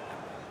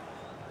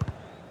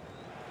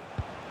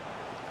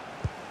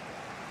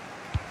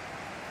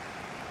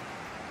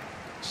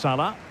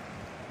 Salah.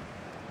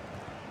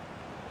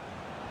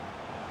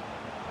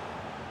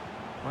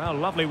 Well,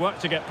 lovely work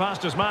to get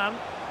past his man.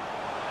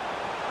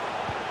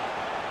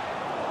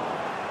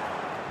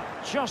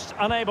 Just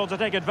unable to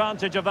take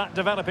advantage of that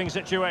developing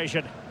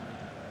situation.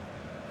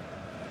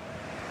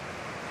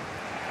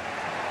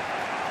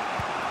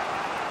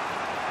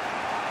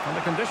 And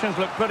the conditions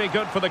look pretty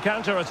good for the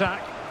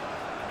counter-attack.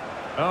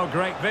 Oh,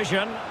 great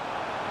vision.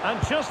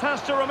 And just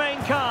has to remain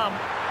calm.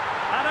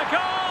 And a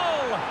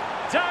goal!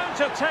 Down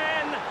to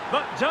 10,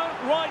 but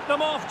don't write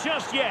them off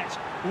just yet.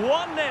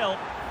 1-0.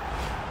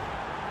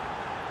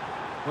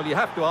 Well, you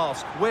have to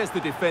ask, where's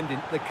the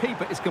defending? The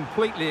keeper is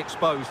completely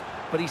exposed,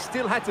 but he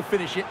still had to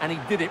finish it, and he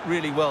did it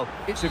really well.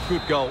 It's a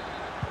good goal.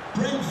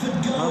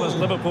 Brentford goal. Well, as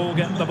Liverpool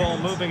get the ball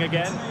moving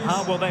again,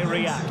 how will they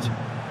react?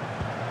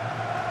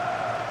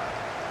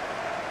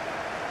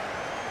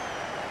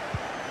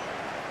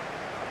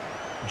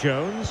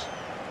 Jones.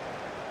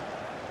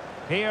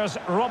 Here's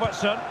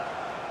Robertson.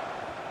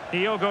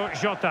 Diogo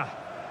Jota.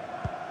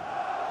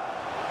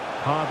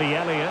 Harvey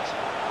Elliott.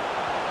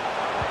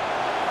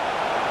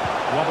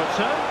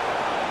 Robertson.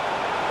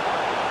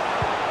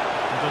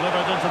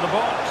 Delivered into the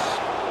box.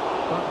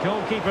 But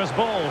goalkeeper's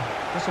ball,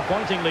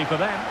 disappointingly for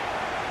them.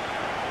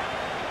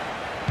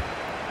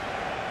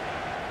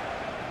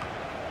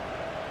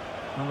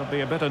 Well, they'll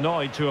be a bit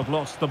annoyed to have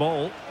lost the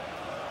ball.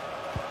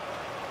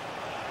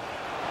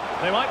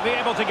 They might be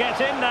able to get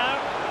in now.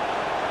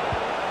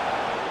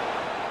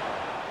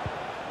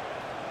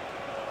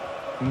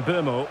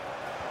 Mbeumo.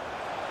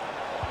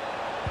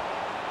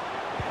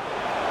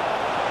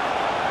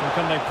 Or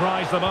can they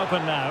prise them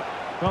open now?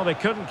 Well, they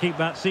couldn't keep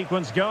that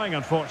sequence going,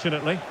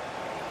 unfortunately.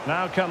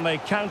 Now can they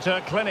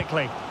counter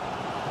clinically?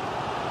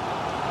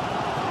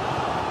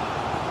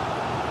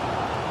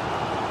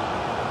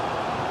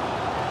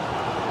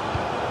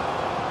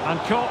 And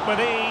caught with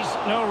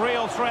ease, no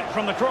real threat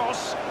from the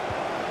cross.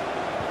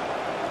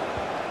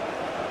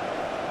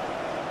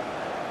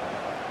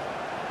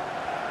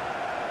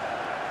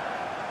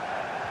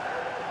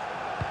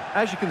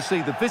 As you can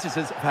see, the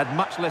visitors have had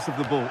much less of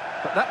the ball,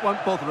 but that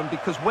won't bother them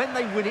because when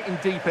they win it in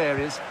deep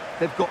areas,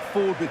 they've got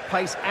forward with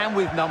pace and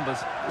with numbers.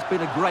 It's been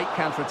a great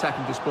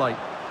counter-attacking display.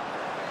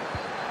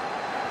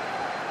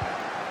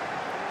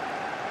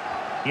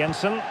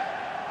 Jensen.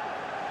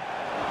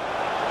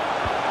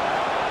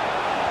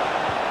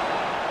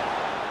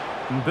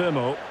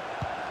 Mbeumo.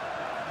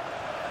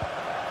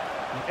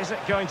 Is it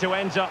going to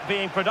end up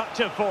being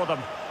productive for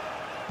them?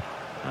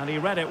 And he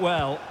read it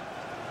well.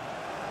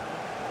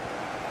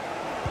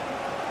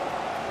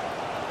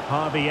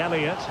 Harvey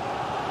Elliott.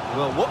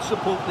 Well, what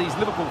support these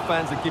Liverpool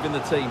fans are giving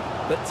the team,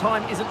 but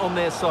time isn't on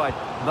their side.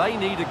 They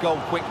need a goal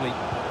quickly.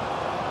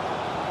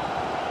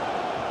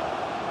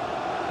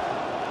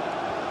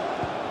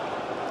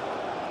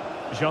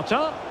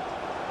 Jota.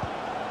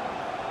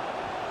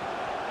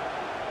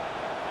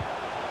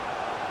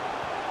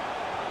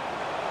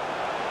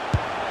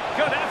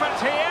 Good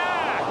effort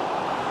here.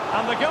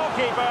 And the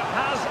goalkeeper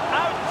has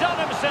outdone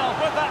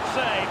himself with that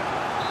save.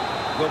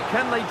 Well,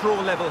 can they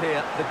draw level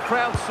here? The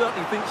crowd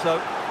certainly think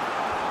so.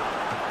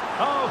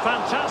 Oh,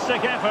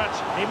 fantastic effort.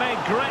 He made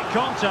great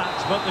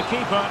contact, but the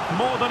keeper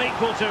more than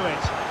equal to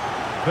it.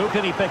 Who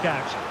can he pick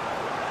out?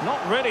 Not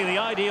really the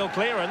ideal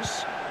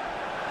clearance.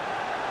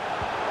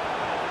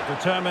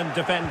 Determined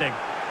defending.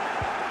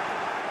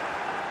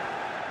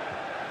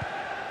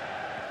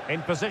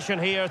 In position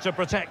here to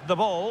protect the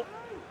ball.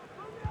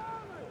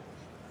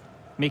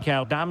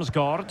 Mikael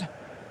Damsgaard.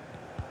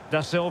 Da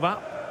Silva.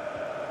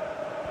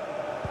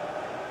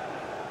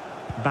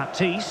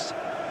 Baptiste.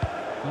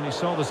 And he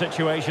saw the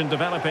situation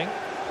developing.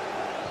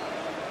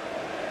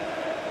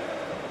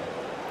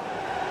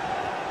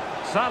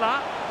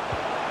 Salah.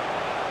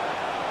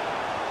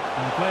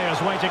 And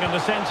players waiting in the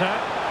centre.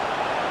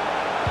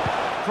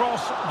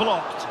 Cross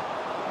blocked.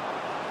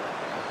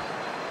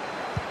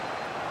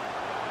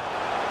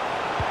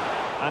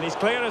 And he's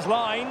clear as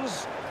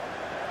lines.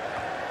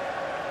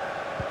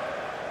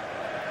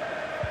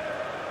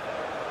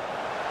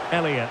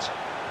 Elliott.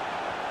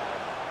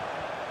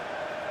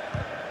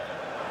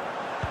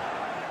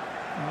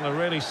 Well, a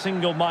really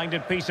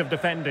single-minded piece of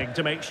defending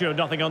to make sure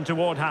nothing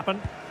untoward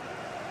happened.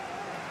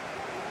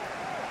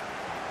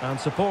 And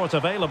support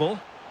available.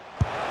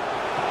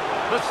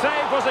 The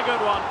save was a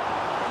good one.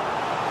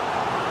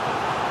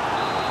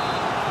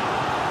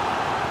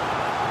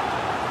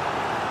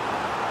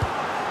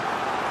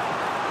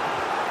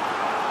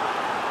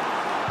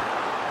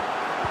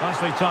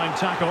 Nicely timed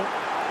tackle.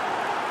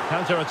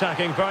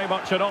 Counter-attacking, very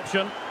much an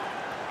option.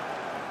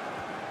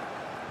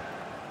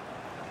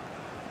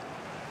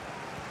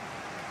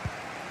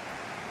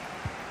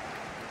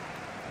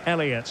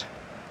 Elliott.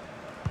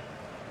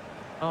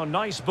 Oh,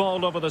 nice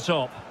ball over the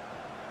top.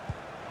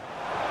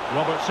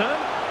 Robertson.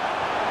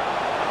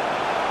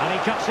 And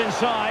he cuts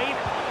inside.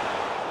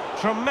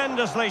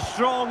 Tremendously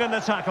strong in the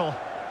tackle.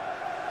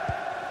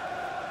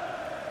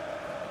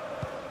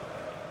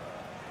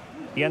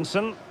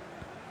 Jensen.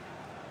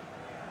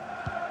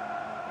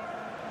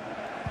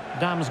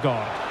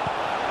 Damsgaard.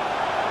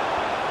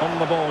 On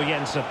the ball,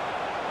 Jensen.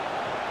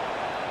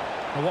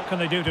 Well, what can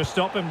they do to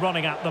stop him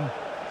running at them?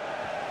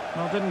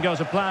 Well, didn't go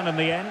to plan in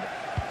the end.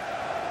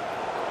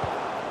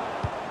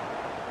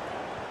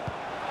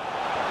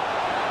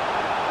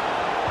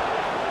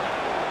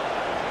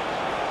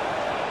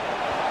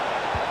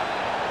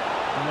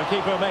 And the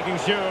keeper making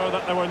sure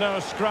that there were no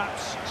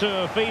scraps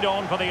to feed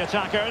on for the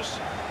attackers.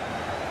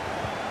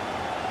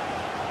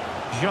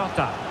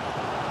 Jota.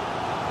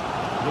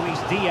 Luis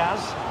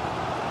Diaz.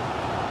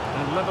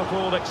 And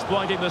Liverpool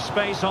exploiting the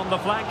space on the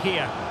flank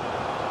here.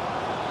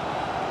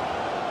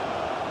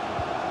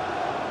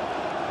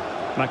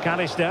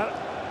 McAllister.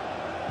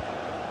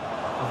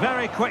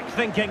 Very quick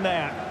thinking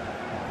there.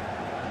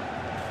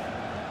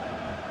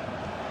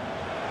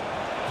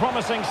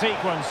 Promising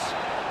sequence,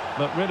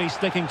 but really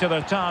sticking to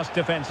their task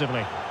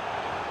defensively.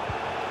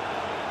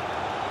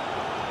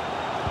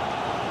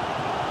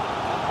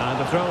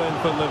 And a throw in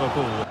for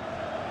Liverpool.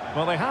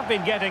 Well, they have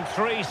been getting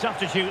 3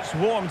 substitutes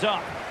warmed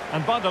up.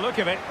 And by the look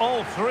of it,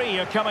 all 3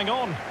 are coming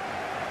on.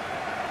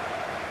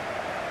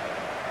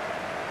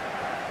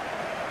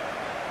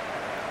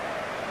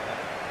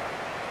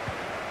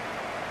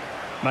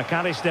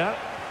 McAllister.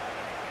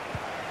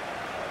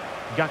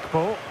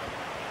 Gakpo.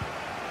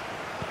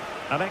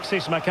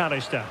 Alexis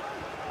McAllister.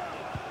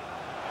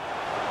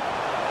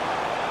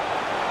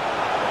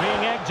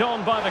 Being egged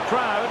on by the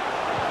crowd.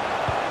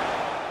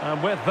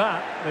 And with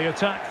that, the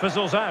attack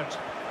fizzles out.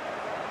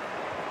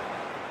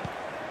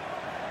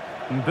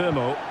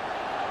 Mbeumo.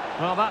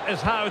 Well, that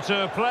is how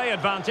to play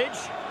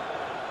advantage.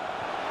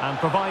 And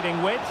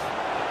providing width.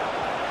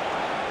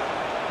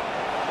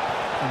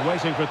 And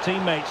waiting for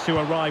teammates to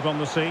arrive on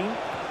the scene.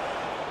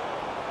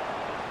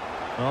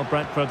 Well,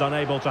 Brentford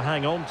unable to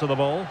hang on to the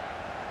ball.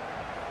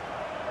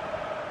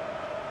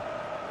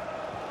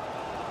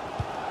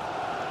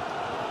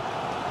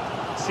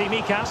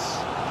 Tsimikas.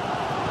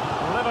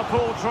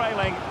 Liverpool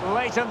trailing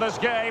late in this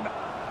game.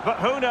 But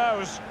who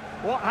knows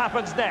what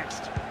happens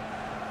next?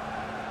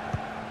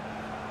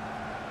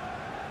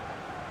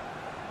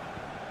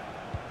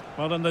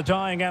 Well, in the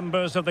dying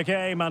embers of the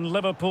game, and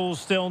Liverpool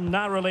still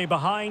narrowly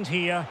behind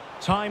here.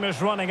 Time is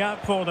running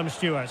out for them,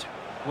 Stuart.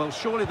 Well,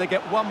 surely they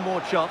get one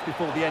more chance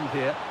before the end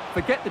here.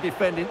 Forget the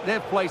defending,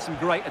 they've played some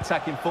great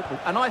attacking football,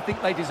 and I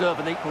think they deserve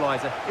an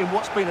equaliser in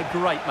what's been a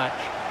great match.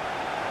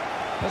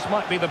 This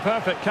might be the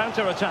perfect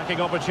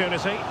counter-attacking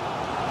opportunity.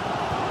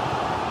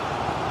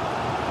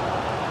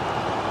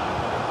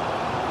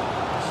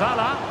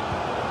 Salah.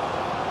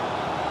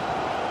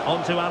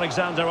 On to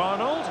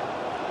Alexander-Arnold.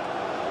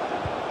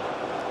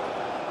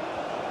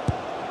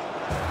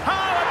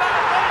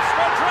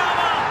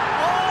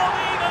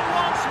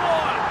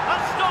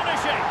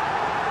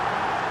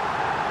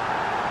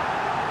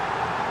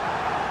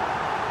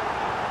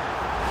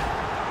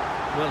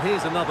 Well,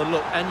 here's another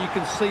look, and you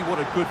can see what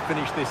a good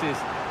finish this is.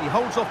 He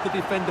holds off the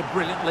defender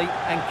brilliantly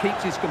and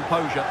keeps his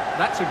composure.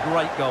 That's a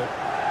great goal.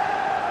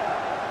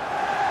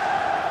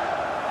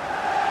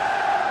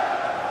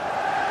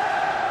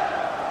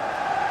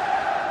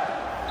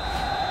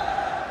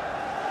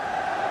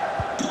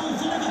 Goal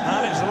for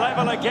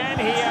level again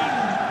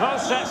here.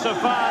 Both sets of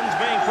fans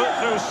being put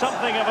through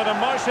something of an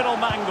emotional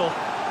mangle.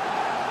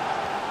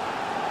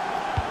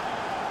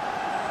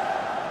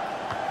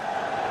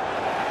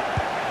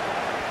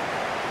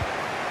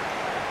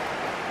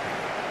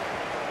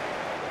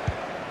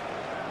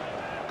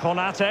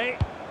 Konate.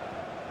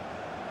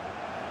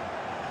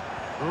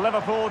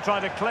 Liverpool try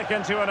to click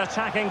into an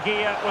attacking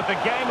gear with the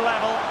game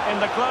level in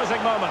the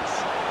closing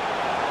moments.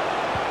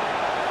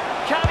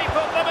 Can he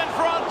put them in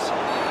front?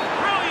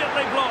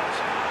 Brilliantly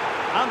blocked.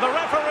 And the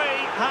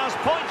referee has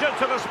pointed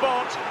to the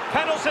spot.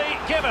 Penalty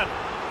given.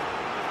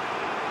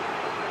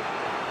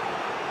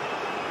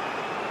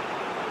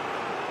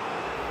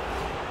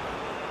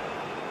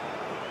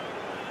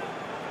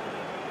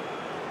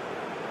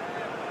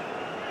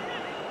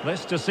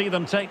 This to see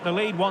them take the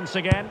lead once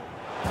again.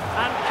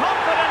 And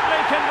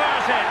confidently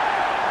converted.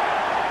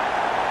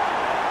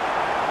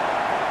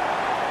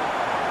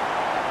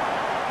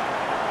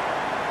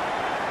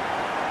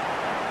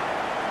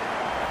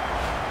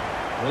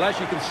 Well, as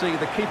you can see,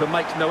 the keeper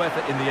makes no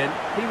effort in the end.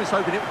 He was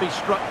hoping it would be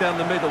struck down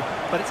the middle,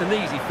 but it's an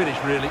easy finish,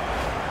 really.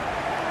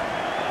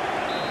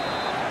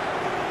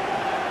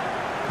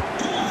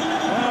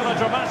 Well, a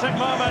dramatic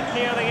moment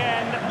near the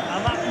end,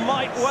 and that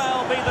might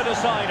well be the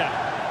decider.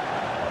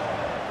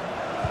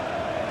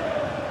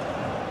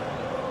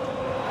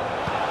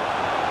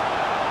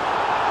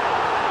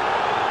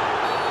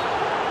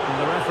 And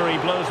the referee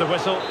blows the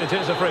whistle. It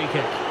is a free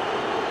kick.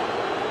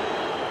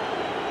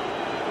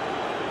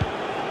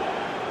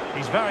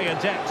 He's very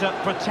adept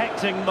at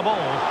protecting the ball.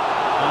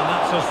 And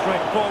that's a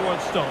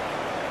straightforward stop.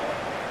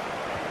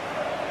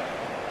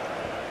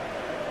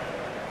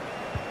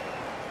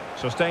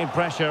 Sustained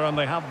pressure and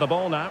they have the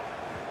ball now.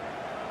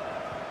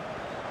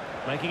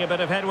 Making a bit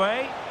of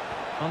headway.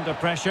 Under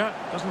pressure.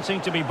 Doesn't seem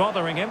to be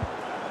bothering him.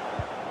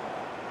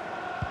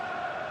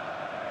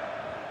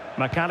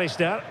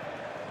 McAllister.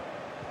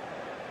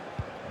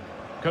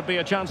 Could be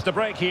a chance to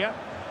break here.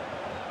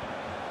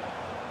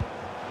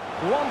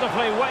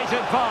 Wonderfully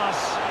weighted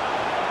pass.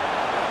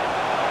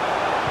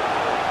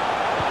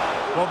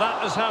 Well,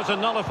 that is how to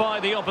nullify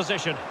the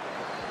opposition.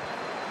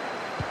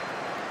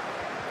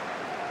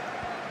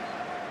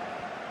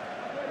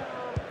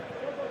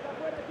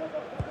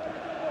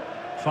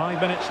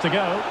 Five minutes to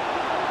go.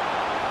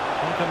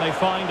 How can they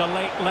find a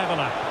late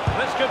leveller?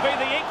 This could be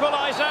the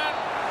equaliser.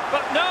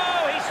 But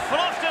no, he's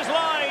fluffed his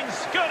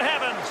lines. Good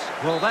heavens.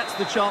 Well, that's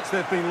the chance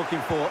they've been looking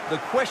for. The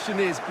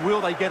question is,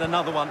 will they get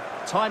another one?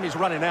 Time is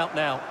running out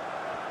now.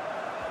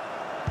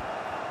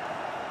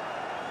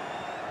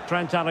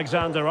 Trent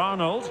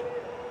Alexander-Arnold.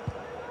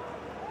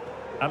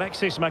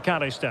 Alexis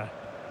McAllister.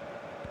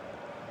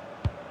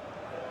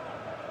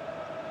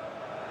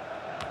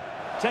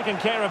 Taking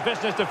care of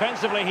business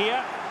defensively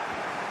here.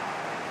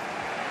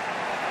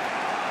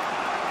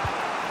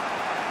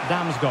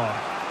 Damsgaard.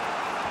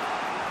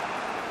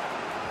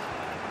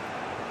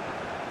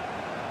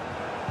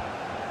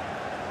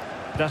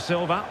 Da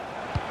Silva.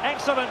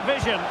 Excellent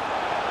vision.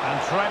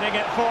 And threading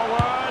it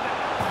forward.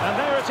 And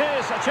there it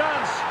is, a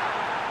chance.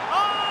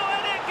 Oh,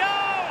 and it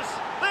goes!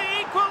 The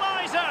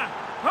equaliser!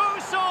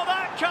 Who saw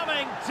that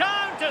coming?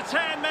 Down to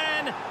 10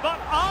 men, but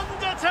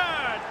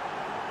undeterred.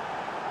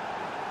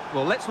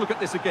 Well, let's look at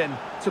this again.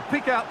 To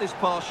pick out this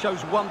pass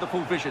shows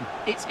wonderful vision.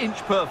 It's inch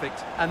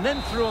perfect. And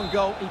then through on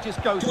goal, he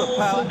just goes for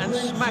power and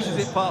smashes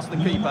it past the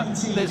keeper.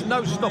 There's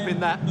no stopping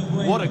that.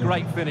 What a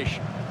great finish.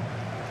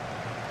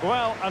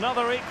 Well,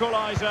 another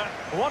equaliser.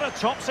 What a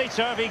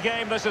topsy-turvy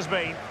game this has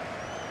been.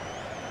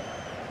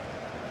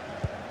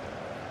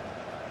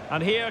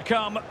 And here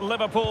come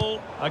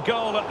Liverpool. A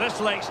goal at this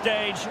late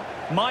stage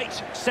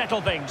might settle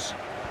things.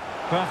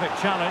 Perfect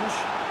challenge.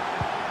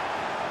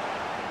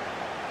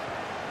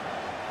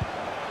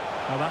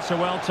 Well, that's a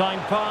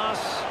well-timed pass.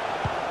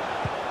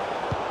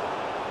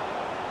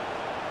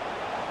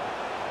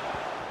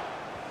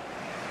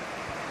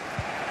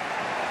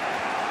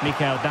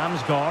 Mikael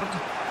Damsgaard.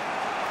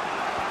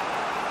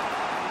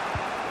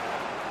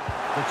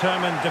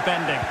 Determined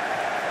defending.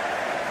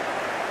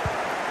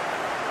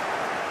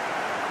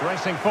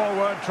 Racing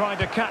forward, trying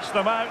to catch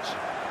them out.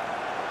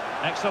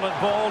 Excellent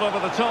ball over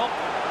the top.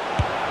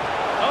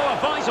 Oh, a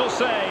vital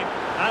save.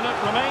 And it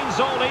remains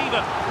all even.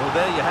 Well,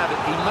 there you have it.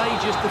 He may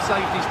just have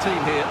saved his team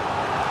here.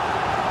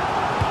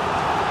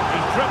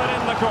 He's driven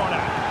in the corner.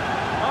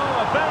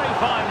 Oh, a very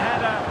fine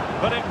header,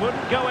 but it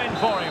wouldn't go in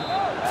for him.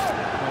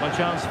 Well, a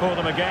chance for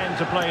them again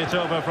to play it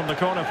over from the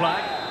corner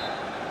flag.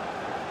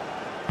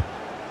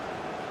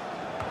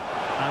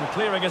 And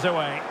clearing it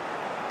away.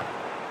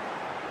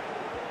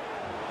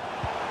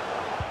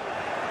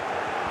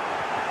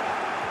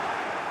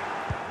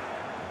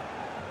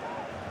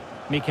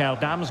 Mikael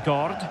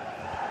Damsgaard.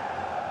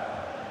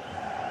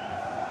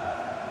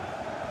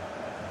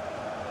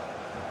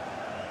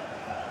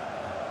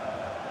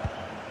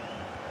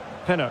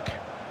 Pinnock.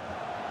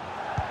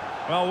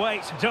 Well,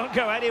 wait, don't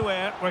go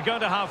anywhere. We're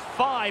going to have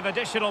 5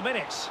 additional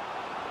minutes.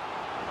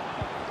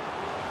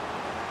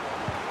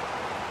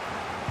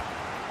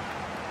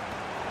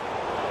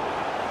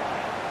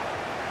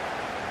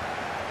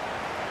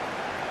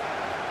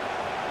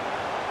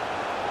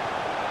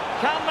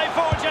 Can they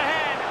forge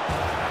ahead?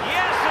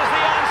 Yes is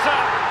the answer.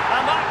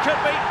 And that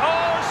could be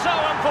oh so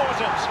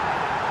important.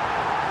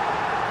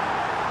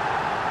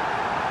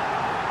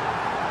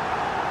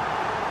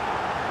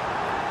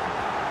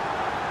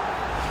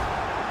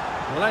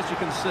 Well, as you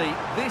can see,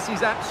 this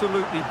is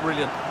absolutely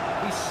brilliant.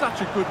 He's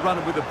such a good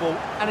runner with the ball,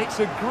 and it's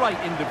a great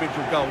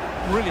individual goal.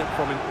 Brilliant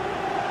from him.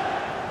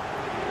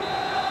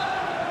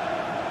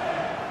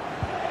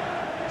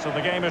 So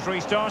the game has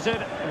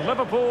restarted.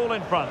 Liverpool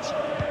in front.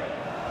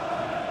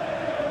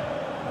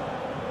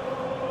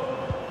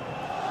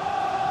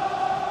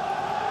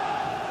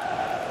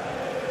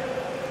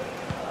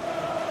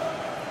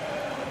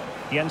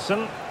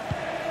 Jensen.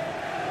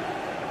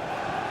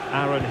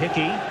 Aaron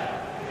Hickey.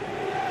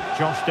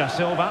 Josh Da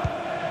Silva.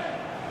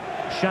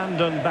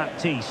 Shandon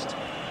Baptiste.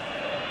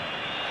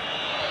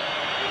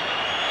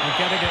 And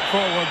getting it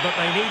forward, but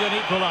they need an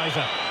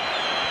equaliser.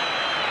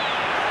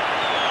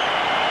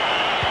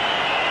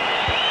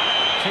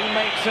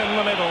 Teammates in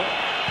the middle.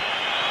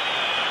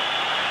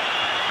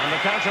 And the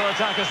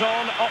counter-attack is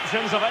on.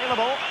 Options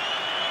available.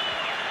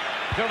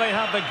 Do they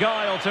have the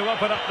guile to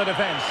open up the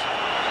defence?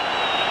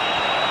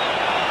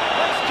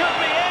 This could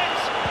be it!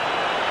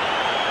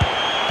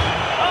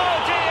 Oh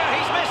dear,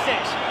 he's missed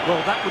it!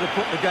 Well, that would have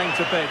put the game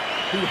to bed.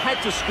 He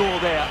had to score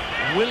there.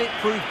 Will it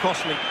prove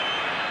costly?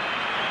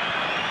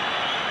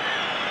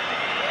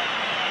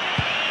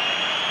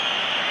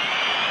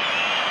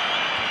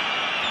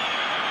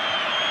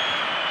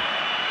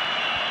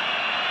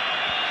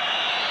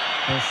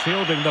 They're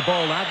shielding the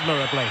ball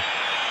admirably.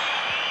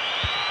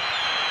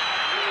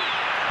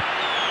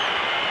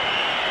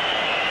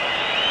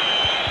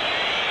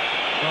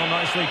 Well,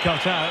 nicely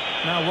cut out.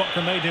 Now what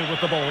can they do with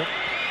the ball?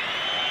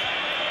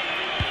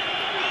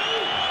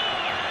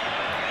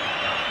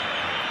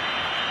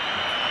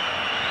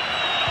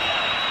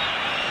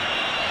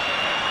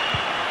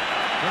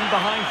 In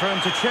behind for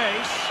him to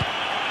chase.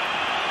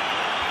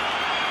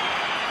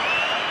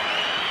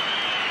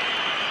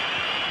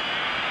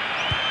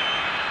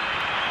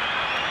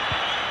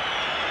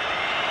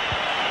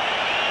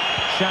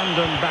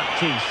 Shandon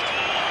Baptiste.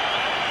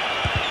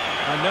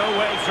 And no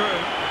way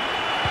through.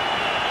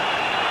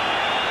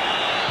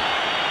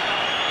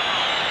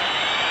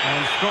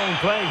 And strong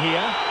play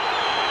here.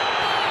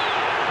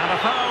 And a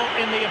foul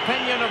in the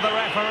opinion of the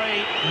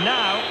referee.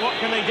 Now, what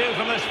can they do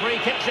from this free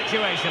kick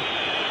situation?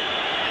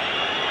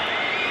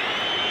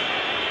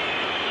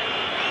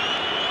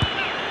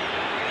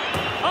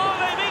 Oh,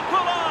 they've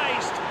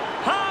equalised!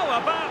 How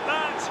about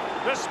that?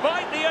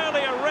 Despite the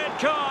earlier red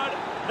card,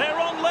 they're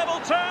on level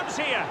terms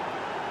here.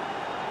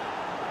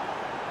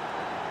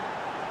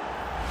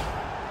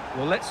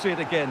 Well, let's see it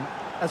again.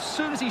 As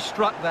soon as he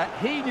struck that,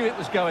 he knew it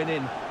was going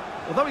in.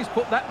 Although he's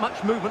put that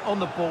much movement on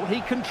the ball, he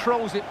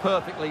controls it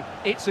perfectly.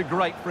 It's a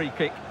great free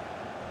kick.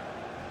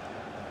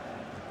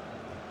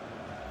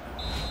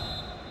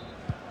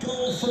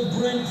 Goal for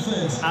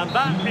Brentford. And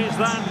that is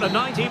that. The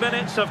 90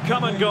 minutes have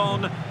come and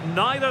gone.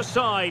 Neither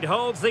side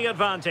holds the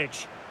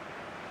advantage.